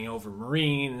flying over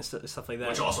Marine and stuff like that.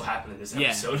 Which also happened in this yeah,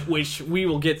 episode. which we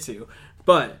will get to.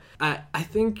 But I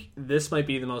think this might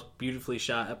be the most beautifully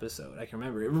shot episode I can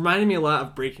remember. It reminded me a lot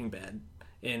of Breaking Bad.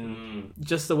 In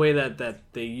just the way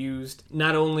that they used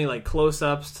not only like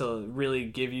close-ups to really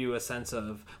give you a sense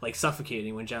of like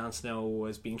suffocating when Jon Snow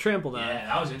was being trampled on, Yeah,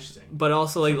 that was interesting. but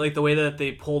also like the way that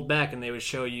they pulled back and they would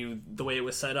show you the way it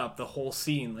was set up, the whole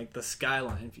scene, like the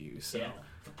skyline view. So Yeah.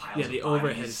 The piles the of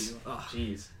overhead bodies. view. Oh,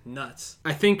 Jeez. nuts.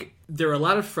 I think there are a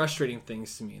lot of frustrating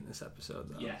things to me in this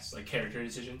episode, though. Yes, like character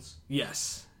decisions.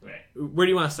 Yes. Right. Where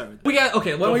do you want to start with? Why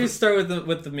don't we start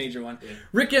with the major one? Yeah.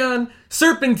 Rickon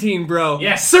Serpentine, bro.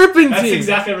 Yes, Serpentine. That's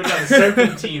exactly what we're doing.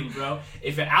 Serpentine, bro.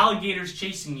 If an alligator's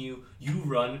chasing you, you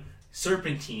run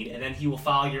Serpentine, and then he will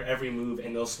follow your every move,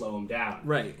 and they'll slow him down.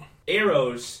 Right.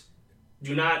 Arrows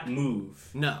do not move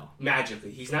No.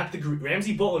 magically. He's not the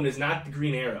Ramsay Bolton is not the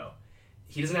Green Arrow.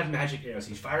 He doesn't have magic arrows.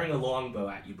 He's firing a longbow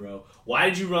at you, bro. Why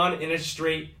did you run in a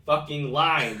straight fucking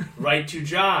line right to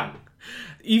Jon?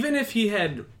 Even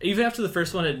after the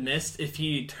first one had missed, if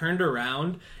he turned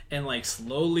around and like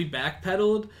slowly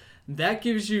backpedaled, that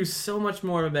gives you so much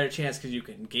more of a better chance because you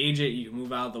can engage it, you can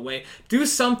move out of the way, do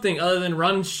something other than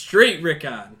run straight,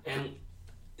 Rickon. And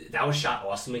that was shot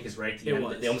awesomely because right at the end,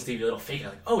 was. they almost gave you a little fake.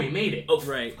 Like, oh, he made it. Oh,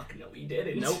 Right. fucking no, he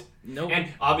didn't. Nope. And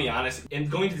I'll be honest, in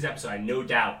going to this episode, I had no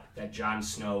doubt that Jon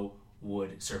Snow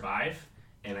would survive,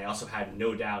 and I also had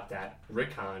no doubt that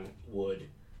Rickon would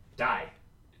die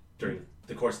during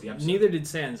the course of the episode. Neither did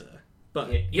Sansa.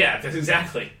 But Yeah, that's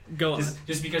exactly. go on.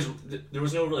 Just because there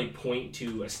was no really point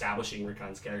to establishing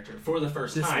Rickon's character for the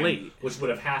first This time, late. which would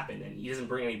have happened, and he doesn't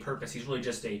bring any purpose. He's really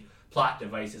just a plot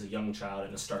device as a young child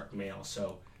and a Stark male.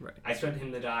 So Right. I expected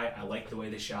him to die. I like the way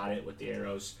they shot it with the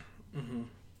arrows. Mm-hmm.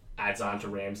 Adds on to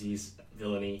Ramsay's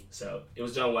villainy, so it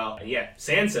was done well. And yeah,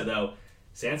 Sansa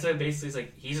basically is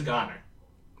like, he's a goner,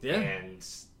 Yeah. and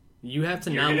You have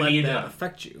to You're not gonna let need that to-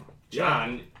 affect you.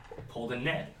 John pulled a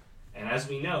Ned, and as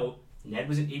we know, Ned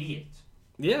was an idiot.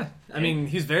 Yeah. I mean,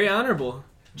 he's very honorable.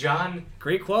 John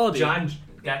Great quality.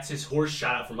 gets his horse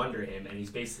shot out from under him, and he's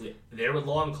basically there with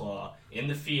Longclaw in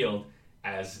the field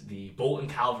as the Bolton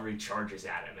cavalry charges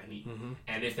at him.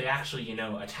 And if they actually,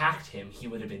 attacked him, he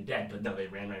would have been dead. But no, they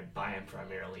ran right by him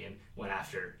primarily and went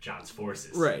after John's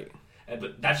forces. Right.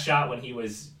 But that shot when he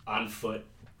was on foot,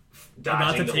 About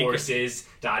dodging to the take horses,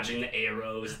 dodging the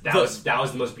arrows, that was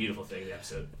the most beautiful thing in the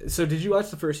episode. So did you watch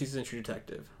the first season of True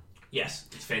Detective? Yes,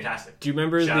 it's fantastic. Do you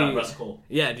remember Shout out Russ Cole.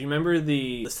 Yeah, do you remember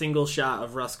the single shot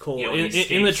of Russ Cole Yeah, when he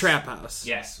in the escapes. trap house?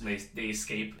 Yes, they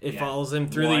escape. It yeah. follows him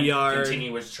through One the yard.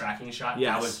 continuous tracking shot.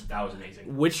 Yes. That was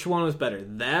amazing. Which one was better,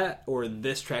 that or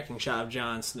this tracking shot of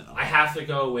Jon Snow? I have to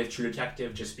go with True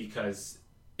Detective just because,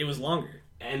 It was longer.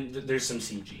 and there's some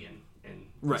CG in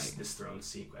Right. this throne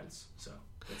sequence, so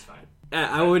that's fine.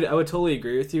 I would totally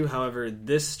agree with you. However,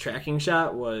 this tracking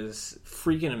shot was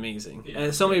freaking amazing. Yeah.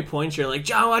 At so many points, you're like,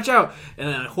 John, watch out! And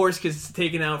then a horse gets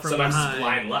taken out from Sometimes it's behind.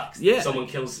 blind luck. Yeah. Someone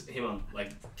kills him,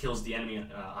 kills the enemy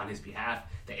on his behalf.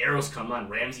 The arrows come on.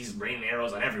 Ramsay's raining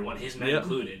arrows on everyone, his men Yep.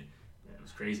 included. It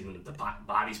was crazy when the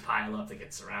bodies pile up, they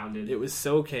get surrounded. It was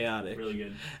so chaotic.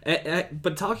 really good.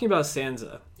 But talking about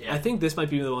Sansa, Yeah. I think this might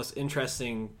be the most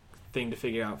interesting thing to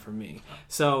figure out for me.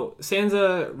 So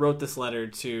Sansa wrote this letter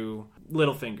to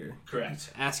Littlefinger,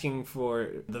 Correct. asking for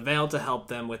the Vale to help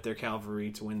them with their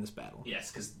cavalry to win this battle.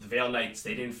 Yes, because the Vale Knights,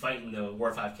 they didn't fight in the War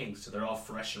of Five Kings, so they're all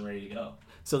fresh and ready to go.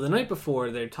 So the night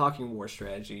before, they're talking war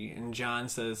strategy, and Jon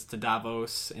says to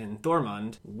Davos and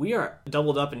Thormund, "We are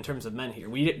doubled up in terms of men here.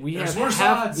 We There's have worse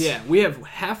half. odds." Yeah, we have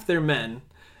half their men,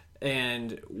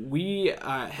 and we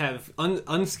have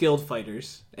unskilled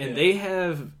fighters, and Yeah. they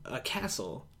have a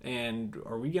castle. And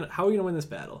how are we gonna win this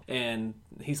battle?" And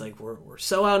he's like, "We're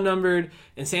so outnumbered."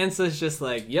 And Sansa's just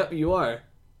like, "Yep, you are.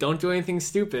 Don't do anything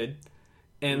stupid."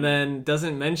 And then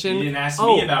doesn't mention. You didn't ask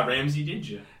 "Oh, me about Ramsay, did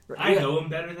you? I Yeah. know him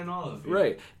better than all of you.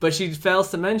 Right, but she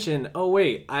fails to mention, oh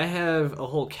wait, I have a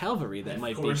whole cavalry that might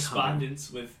be coming. Correspondence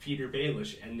with Peter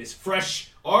Baelish and this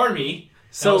fresh army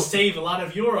So- that'll save a lot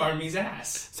of your army's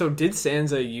ass. So did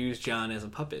Sansa use Jon as a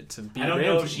puppet to beat I don't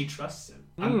Ramsay? know if she trusts him.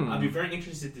 I'll be very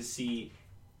interested to see.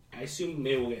 I assume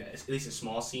maybe we'll get at least a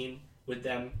small scene with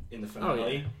them in the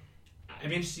finale. yeah. I'd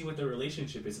be interested to see what their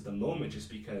relationship is at the moment, just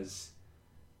because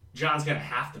John's gonna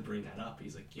have to bring that up.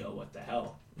 He's like, "Yo, what the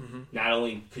hell? Not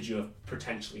only could you have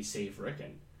potentially saved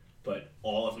Rickon, but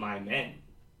all of my men,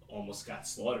 almost got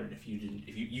slaughtered if you didn't.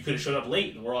 If you could have showed up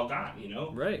late and we're all gone. You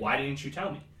know, Right. Why didn't you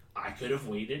tell me? I could have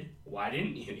waited. Why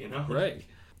didn't you? You know, Right.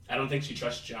 I don't think she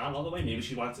trusts John all the way. Maybe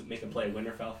she wants to make him play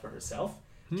Winterfell for herself.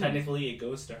 Technically, it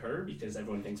goes to her because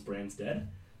everyone thinks Bran's dead.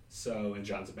 So, and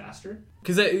John's a bastard.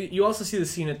 Because you also see the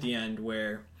scene at the end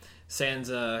where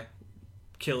Sansa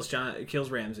kills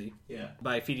Ramsay Yeah.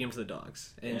 by feeding him to the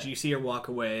dogs, and Yeah. you see her walk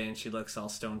away, and she looks all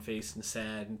stone-faced and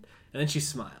sad, and then she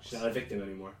smiles. She's not a victim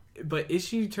anymore. But is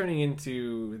she turning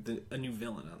into a new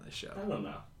villain on this show? I don't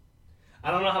know. I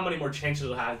don't know how many more chances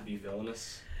we'll have to be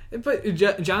villainous. But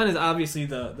John is obviously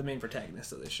the main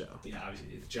protagonist of this show. Yeah,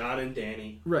 obviously. It's John and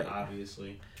Dany. Right.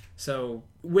 Obviously. So,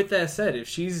 with that said, if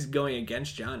she's going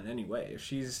against John in any way, if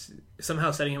she's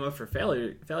somehow setting him up for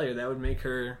failure, that would make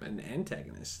her an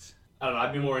antagonist. I don't know.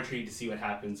 I'd be more intrigued to see what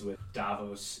happens with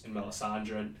Davos and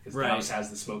Melisandre because Right. Davos has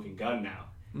the smoking gun now.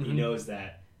 He knows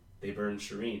that they burned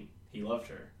Shireen. He loved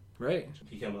her. Right.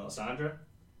 He killed Melisandre.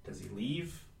 Does he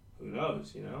leave? Who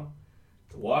knows? You know,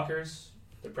 the Walkers.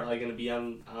 They're probably going to be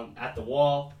on at the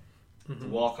wall. The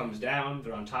wall comes down.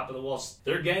 They're on top of the wall.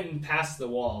 They're getting past the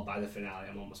wall by the finale.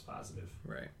 I'm almost positive.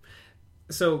 Right.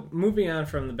 So, moving on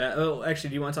from the bat. Oh, actually,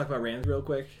 do you want to talk about Ramsay real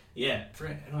quick? Yeah, I don't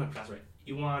know how to pronounce it right.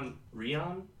 Ewan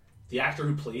Rion, the actor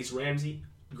who plays Ramsay,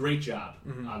 great job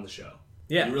on the show.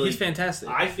 Yeah, He really- he's fantastic.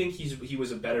 I think he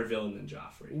was a better villain than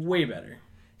Joffrey. Way better.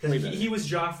 Because he was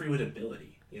Joffrey with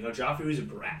ability. You know, Joffrey was a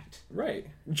brat. Right.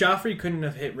 Joffrey couldn't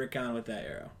have hit Rickon with that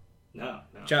arrow. No.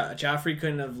 Joffrey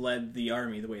couldn't have led the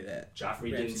army the way that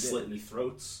Joffrey Ramsay didn't slit any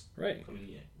throats. Right. I mean,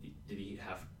 yeah. Did he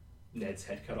have Ned's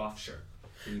head cut off? Sure.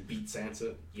 Did he beat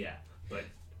Sansa? Yeah. But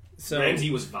So Ramsay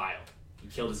was vile. He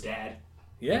killed his dad.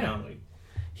 yeah, You know, like,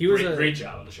 he was great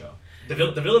job on the show. The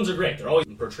villains are great. They're always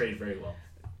portrayed very well.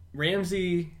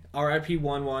 Ramsay. R.I.P.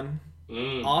 1-1.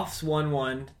 Mm. Offs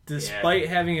 1-1, despite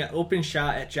having an open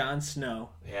shot at Jon Snow.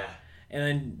 Yeah. And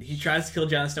then he tries to kill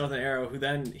Jon Snow with an arrow, who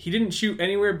then he didn't shoot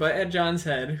anywhere but at Jon's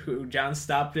head, who Jon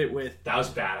stopped it with That was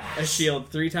badass. a shield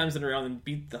 3 times in a row and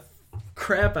beat the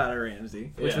crap out of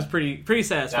Ramsay, which Yeah. was pretty That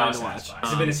satisfying was to watch. satisfying.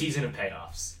 It's been a season of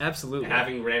payoffs. Absolutely. And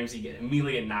having Ramsay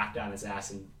immediately get knocked on his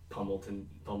ass and pummel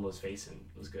his face and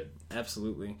it was good.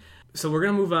 Absolutely. So we're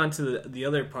going to move on to the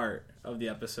other part of the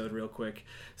episode real quick.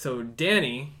 So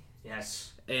Dany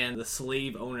Yes. and the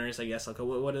slave owners, I guess,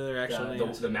 what are their actual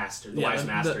names? The masters. The wise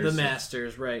masters. The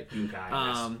masters, right.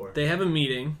 Yunkai, they have a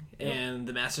meeting, and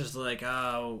the masters are like,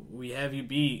 oh, we have you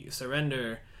beat,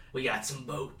 surrender. we got some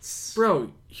boats.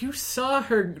 Bro, you saw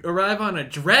her arrive on a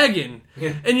dragon,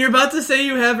 and you're about to say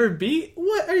you have her beat?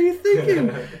 What are you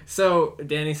thinking? So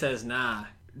Dany says, nah,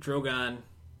 Drogon,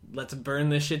 let's burn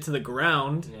this shit to the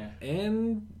ground. Yeah.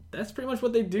 And that's pretty much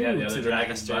what they do Yeah, the to other the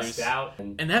dragons masters. bust out.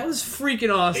 And And that was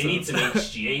freaking awesome. they need some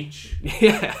HGH,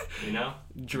 Yeah. you know?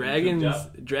 Dragons Cooped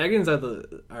up. dragons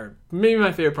are maybe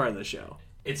my favorite part of the show.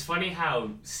 It's funny how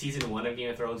season 1 of Game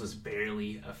of Thrones was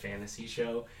barely a fantasy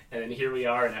show, and then here we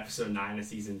are in episode 9 of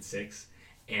season 6,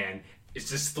 and it's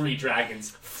just 3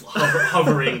 dragons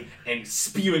hovering and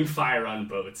spewing fire on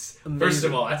boats. Amazing. First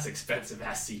of all, that's expensive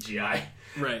ass CGI.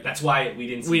 Right. That's why we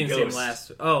didn't see We didn't see him Ghost.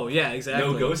 last. Oh, yeah,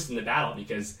 exactly. No Ghost in the battle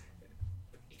because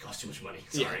it costs too much money.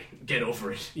 Sorry, get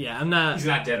over it. Yeah, I'm not. He's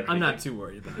not dead or I'm not anything. too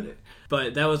worried about it.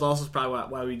 But that was also probably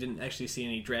why we didn't actually see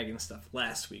any dragon stuff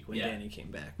last week when Yeah. Dany came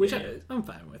back, which Yeah. I'm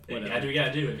fine with. You Whatever. gotta do what you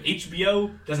gotta do. If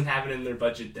HBO doesn't have it in their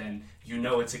budget, then you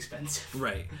know it's expensive.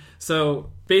 Right.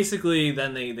 So basically,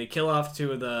 then they kill off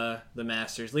 2 of the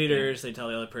masters leaders. They tell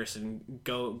the other person,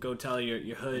 go tell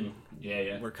your hood,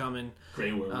 Yeah. we're coming.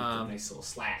 Grey Worm with a nice little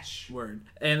slash. Word.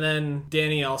 And then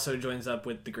Dany also joins up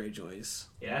with the Greyjoys.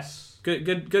 Yes.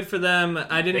 Good for them.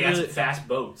 I They didn't got really. some fast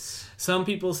boats. Some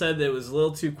people said that it was a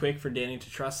little too quick for Dany to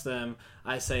trust them.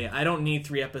 I say I don't need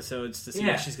 3 episodes to see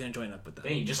Yeah. if she's going to join up with them.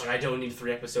 Hey, just like I don't need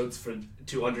 3 episodes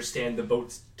to understand the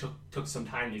boats took some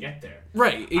time to get there.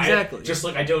 Right, exactly. Just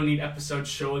like I don't need episodes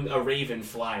showing a raven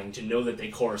flying to know that they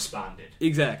corresponded.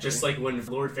 exactly. Just like when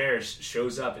Lord Varys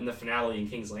shows up in the finale in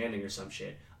King's Landing or some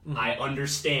shit. Mm-hmm. I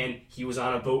understand he was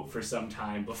on a boat for some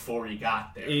time before he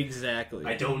got there. Exactly.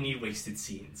 I don't need wasted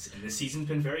scenes. And this season's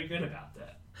been very good about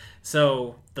that.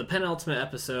 So the penultimate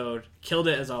episode killed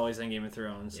it as always in Game of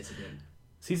Thrones. Yes, it did.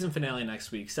 Season finale next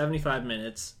week, 75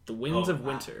 minutes. The Winds Oh, of wow.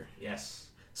 Winter. Yes.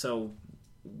 So,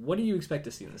 what do you expect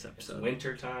to see in this It's episode?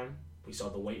 winter time. We saw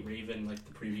the White Raven, like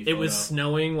the preview It was photo.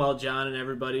 snowing while Jon and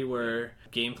everybody were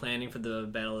game planning for the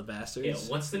Battle of Bastards. Yeah,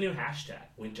 what's the new hashtag?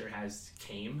 Winter has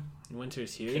came.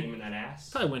 Winter's here. Came in that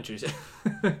ass. Probably Winter's.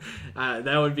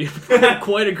 That would be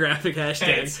quite a graphic Hey,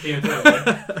 hashtag. it's Game of Thrones,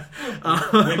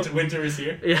 right? winter is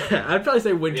here. Yeah, I'd probably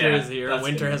say winter Yeah, is here. that's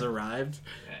Winter good. has arrived.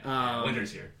 Yeah,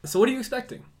 winter's here. So what are you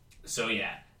expecting? So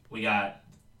yeah, we got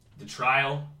the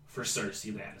trial for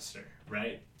Cersei Lannister,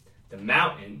 right? The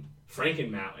Mountain,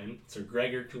 Franken Mountain, Sir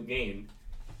Gregor Clegane.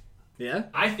 Yeah?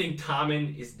 I think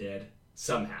Tommen is dead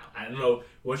somehow. I don't know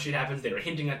what shit happens. They were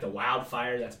hinting at the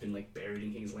wildfire that's been like buried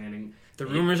in King's Landing. The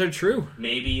rumors are true.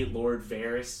 Maybe Lord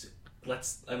Varys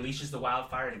unleashes the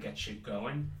wildfire to get shit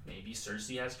going. Maybe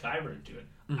Cersei has Qyburn do it.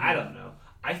 I don't know.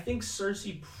 I think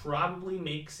Cersei probably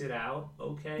makes it out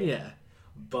okay. Yeah.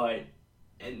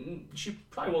 And she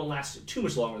probably won't last too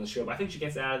much longer in the show, but I think she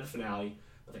gets out of the finale.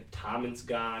 I think Tommen's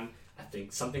gone. I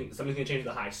think something's going to change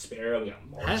with the High Sparrow. We got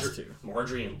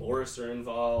Marjorie and Loras are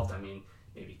involved. I mean,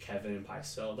 maybe Kevin and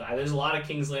Pycelle die. There's a lot of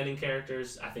King's Landing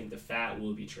characters. I think the fat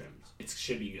will be trimmed. It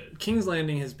should be good. King's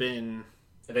Landing has been...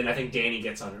 And then I think Dany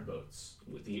gets on her boats,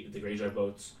 with the Greyjoy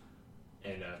boats,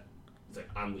 and it's like,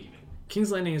 I'm leaving.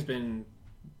 King's Landing has been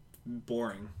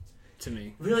boring to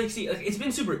me. Really, see, like, it's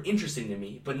been super interesting to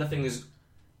me, but nothing has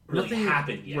really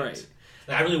happened yet. Right.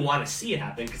 Like, I really want to see it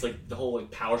happen, because like the whole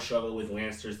like power struggle with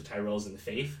Lannisters, the Tyrells, and the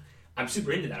Faith, I'm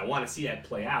super into that. I want to see that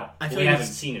play out. But we haven't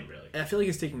seen it really. I feel like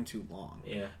it's taking too long.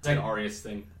 Yeah, it's like Arya's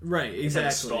thing. Right, exactly. It's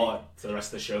like stall it so the rest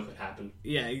of the show could happen.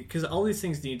 Yeah, because all these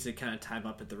things need to kind of time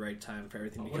up at the right time for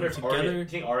everything to come together. Do you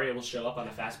think Arya will show up on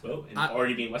a fast boat and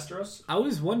already be in Westeros? I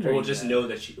was wondering. Or we'll just know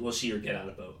that she or get on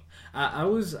a boat. I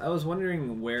was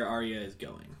wondering where Arya is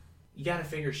going. You gotta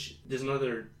figure there's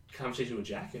another conversation with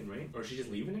Jaqen, right? Or is she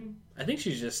just leaving him? I think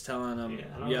she's just telling him,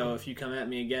 know. if you come at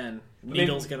me again,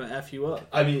 Needle's gonna F you up.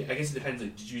 I mean, I guess it depends.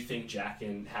 Like, did you think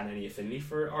Jaqen had any affinity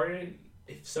for Arya?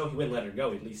 If so, he wouldn't let her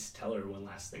go. He'd at least tell her one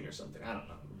last thing or something. I don't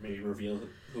know. Maybe reveal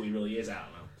who he really is. I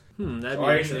don't know. That'd be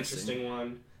Arya's an interesting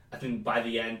one. I think by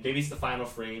the end, maybe it's the final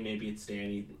frame, maybe it's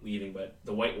Dany leaving, but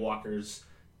the White Walkers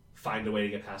find a way to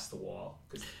get past the wall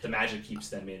because the magic keeps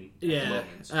them in. At the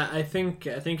moment. I think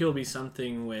it'll be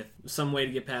something with some way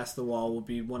to get past the wall. Will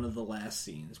be one of the last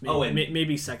scenes. Maybe,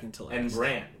 maybe second to last. And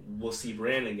Bran, we'll see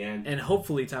Bran again, and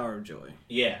hopefully Tower of Joy.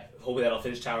 Yeah, hopefully that'll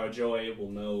finish Tower of Joy. We'll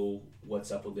know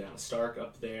what's up with Lyanna Stark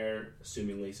up there,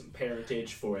 assumingly some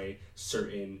parentage for a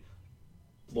certain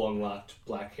long-locked,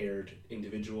 black-haired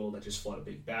individual that just fought a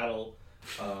big battle.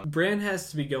 Bran has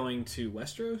to be going to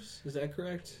Westeros. Is that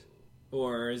correct?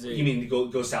 Or is it... You mean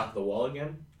go south of the wall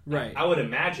again? Right. I would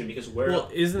imagine, because where... Well,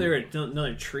 isn't there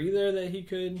another tree there that he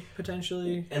could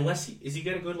potentially... Unless is he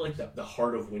going to go to, like, the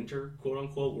heart of winter,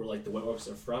 quote-unquote, where, like, the White Walkers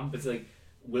are from? But it's like,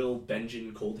 will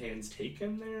Benjen Coldhands take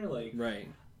him there? Like, right.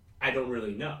 I don't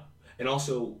really know. And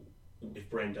also, if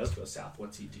Bran does go south,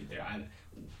 what's he do there?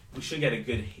 We should get a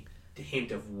good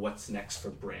hint of what's next for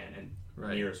Bran, and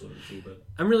Rhaenyra's would too. But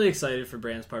I'm really excited for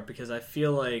Bran's part because I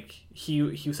feel like he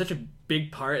was such a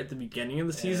big part at the beginning of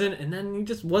the season, and then he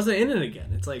just wasn't in it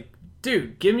again. It's like,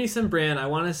 dude, give me some Bran. I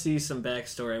want to see some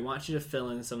backstory. I want you to fill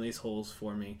in some of these holes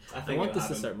for me. I want this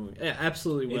to start moving. Yeah,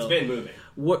 absolutely will. It's been moving.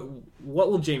 What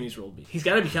will Jaime's role be? He's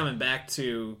got to be coming back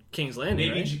to King's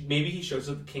Landing, Maybe he shows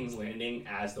up at King's Landing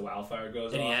as the wildfire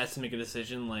goes and off. he has to make a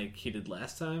decision like he did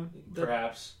last time.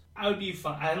 Perhaps. I would be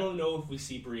fine. I don't know if we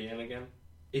see Brienne again.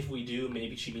 If we do,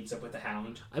 maybe she meets up with the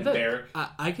Hound and Beric.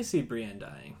 I could see Brienne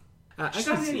dying. She's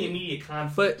not in any immediate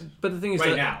conflict. But the thing is,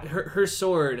 right now, her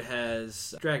sword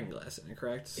has dragonglass in it,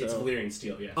 correct? So, it's Valyrian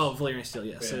steel, yes. Oh, Valyrian steel,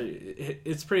 yes. Yeah. So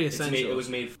it's pretty essential. It was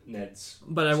made from Ned's.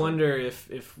 But I wonder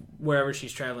if wherever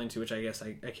she's traveling to, which I guess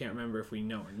I can't remember if we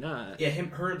know or not. Yeah,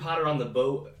 her and Potter on the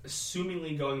boat,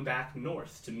 assumingly going back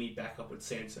north to meet back up with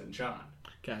Sansa and Jon.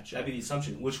 Gotcha. That'd be the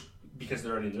assumption, which, because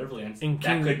they're already in the Riverlands,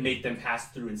 that could make them pass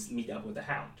through and meet up with the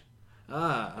Hound.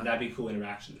 And that'd be a cool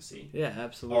interaction to see. Yeah,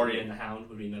 absolutely. Arya and the Hound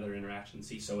would be another interaction to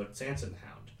see. So would Sansa and the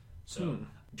Hound. So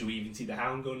do we even see the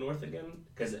Hound go north again?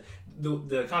 Because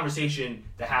the conversation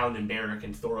the Hound and Beric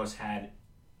and Thoros had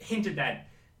hinted that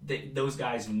those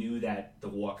guys knew that the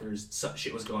Walkers,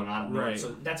 shit was going on. Right.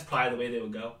 So that's probably the way they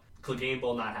would go. Clegane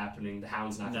Bowl not happening. The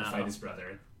Hound's not going to fight his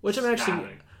brother. Which I'm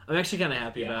actually kind of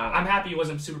happy about. I'm happy it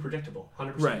wasn't super predictable.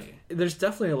 100%. Right. There's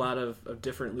definitely a lot of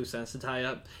different loose ends to tie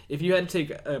up. If you had to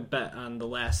take a bet on the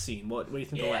last scene, what do you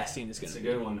think the last scene is going to be?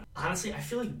 It's a good one. Honestly, I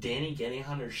feel like Dany getting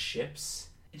on her ships,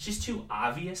 it's just too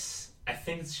obvious. I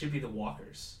think it should be the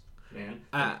Walkers, man.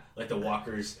 Like the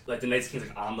Walkers, like the Night's King's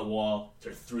like on the wall,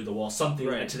 they're through the wall, something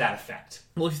to that effect.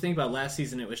 Well, if you think about last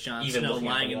season, it was Jon Snow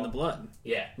lying in the blood.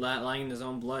 Yeah. Lying in his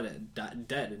own blood,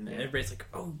 dead. And everybody's like,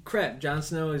 oh, crap, Jon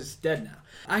Snow is dead now.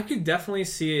 I could definitely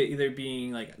see it either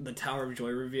being like the Tower of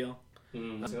Joy reveal.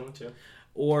 That's a good one, too.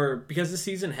 Or, because this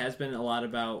season has been a lot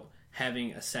about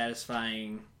having a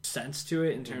satisfying sense to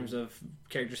it in terms of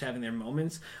characters having their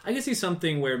moments. I can see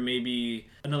something where maybe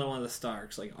another one of the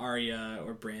Starks, like Arya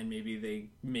or Bran, maybe they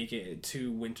make it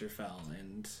to Winterfell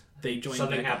and they join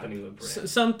something back happening with Bran.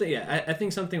 something, yeah. I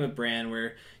think something with Bran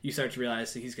where you start to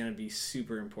realize that he's going to be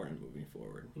super important moving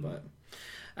forward. But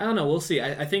I don't know. We'll see.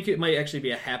 I think it might actually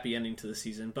be a happy ending to the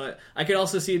season, but I could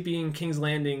also see it being King's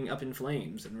Landing up in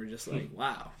flames, and we're just like,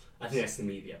 wow. I think that's the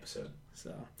meat of the episode.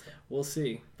 So we'll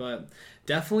see. But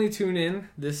definitely tune in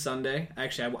this Sunday.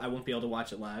 Actually, I won't be able to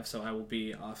watch it live, so I will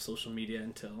be off social media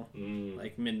until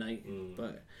like midnight.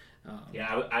 But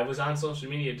yeah, I was on social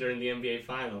media during the NBA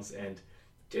Finals and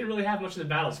didn't really have much of the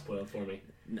battle spoiled for me.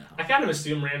 No. I kind of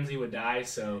assumed Ramsey would die,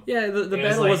 so yeah, the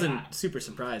battle wasn't super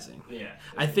surprising. Yeah,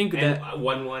 I think that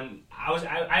 1-1. I was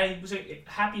like,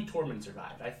 happy Tormund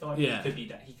survived. I thought he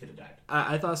could have died.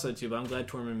 I thought so too, but I'm glad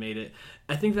Tormund made it.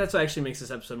 I think that's what actually makes this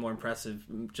episode more impressive.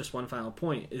 Just one final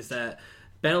point is that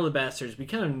Battle of the Bastards, we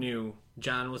kind of knew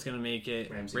Jon was going to make it.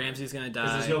 Ramsey's going to die.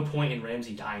 Because there's no point in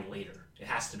Ramsey dying later. It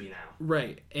has to be now.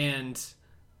 Right, and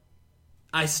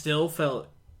I still felt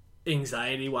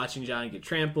anxiety watching Jon get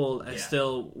trampled. I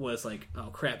still was like, oh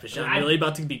crap, is Jon really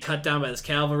about to be cut down by this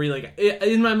cavalry? Like,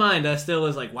 in my mind, I still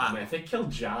was like, wow. Man, if they killed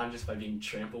Jon just by being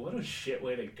trampled, what a shit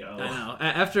way to go. I know.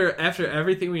 After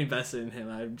everything we invested in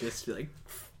him, I'd just be like,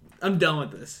 I'm done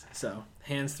with this. So,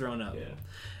 hands thrown up. Yeah.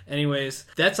 Anyways,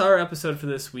 that's our episode for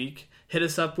this week. Hit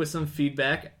us up with some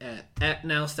feedback at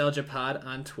NostalgiaPod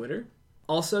on Twitter.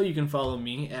 Also, you can follow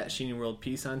me at Sheeny World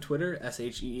Peace on Twitter,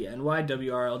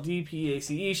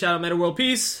 SHEENYWRLDPACE. Shout out Meta World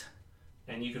Peace.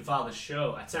 And you can follow the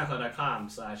show at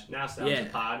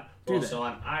SoundCloud.com/NowStalgiaPod. We're also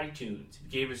on iTunes. If you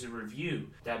gave us a review,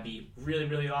 that'd be really,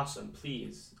 really awesome.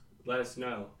 Please let us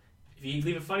know. If you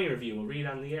leave a funny review, we'll read it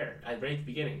on the air right at the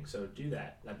beginning. So do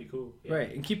that. That'd be cool. Yeah.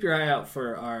 Right, and keep your eye out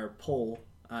for our poll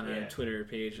on our Twitter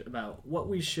page about what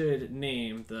we should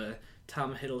name the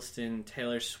Tom Hiddleston,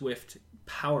 Taylor Swift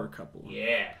power couple.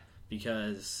 Yeah.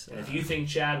 Because and if you think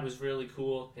Chad was really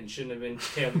cool and shouldn't have been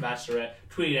Taylor the Bachelorette,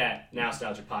 tweet at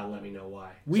NowStalgiaPod and let me know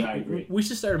why. We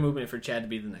should start a movement for Chad to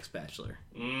be the next Bachelor.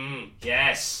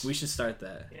 Yes. We should start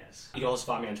that. Yes. You can also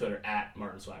follow me on Twitter at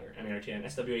Martin Swagger, MARTIN,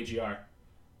 Have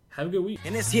a good week.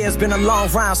 And this here's been a long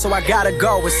round, so I gotta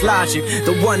go. It's Logic,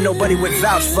 the one nobody would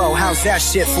vouch for. How's that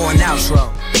shit for an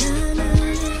outro?